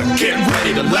together. Get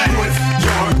ready to laugh. Put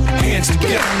your hands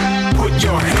together. Put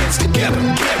your hands together.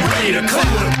 Get ready to clap.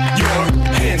 Put your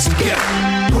hands together.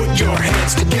 Put your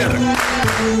hands together. Put your hands together. Put your hands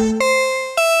together.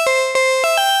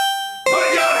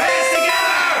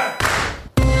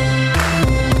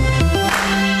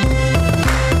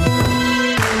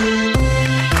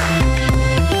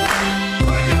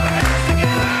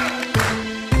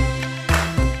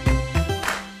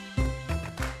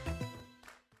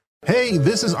 Hey,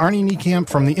 this is Arnie Niekamp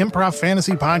from the Improv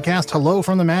Fantasy Podcast Hello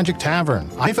from the Magic Tavern.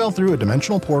 I fell through a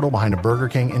dimensional portal behind a Burger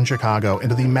King in Chicago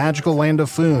into the magical land of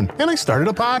Foon, and I started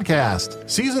a podcast.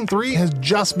 Season 3 has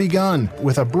just begun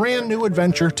with a brand new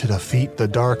adventure to defeat the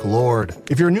Dark Lord.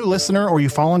 If you're a new listener or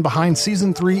you've fallen behind,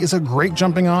 Season 3 is a great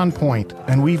jumping on point,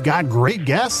 and we've got great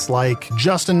guests like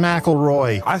Justin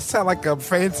McElroy. I sound like a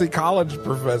fancy college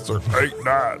professor. 8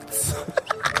 nuts.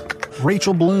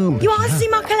 Rachel Bloom. You want to see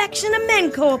my collection of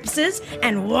men corpses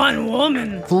and one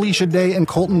woman? Felicia Day and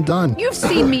Colton Dunn. You've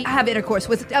seen me have intercourse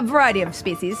with a variety of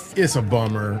species. It's a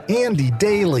bummer. Andy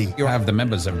Daly. You have the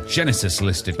members of Genesis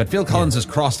listed, but Phil Collins is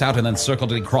crossed out and then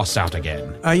circled and crossed out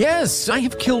again. Yes, I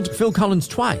have killed Phil Collins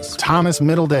twice. Thomas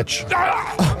Middleditch.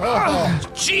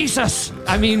 Jesus!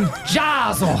 I mean,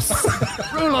 Jesus!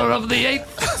 Ruler of the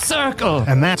 8th circle.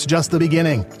 And that's just the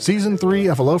beginning. Season 3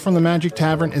 of Hello from the Magic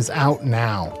Tavern is out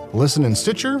now. Listen in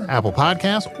Stitcher, Apple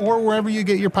Podcasts, or wherever you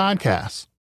get your podcasts.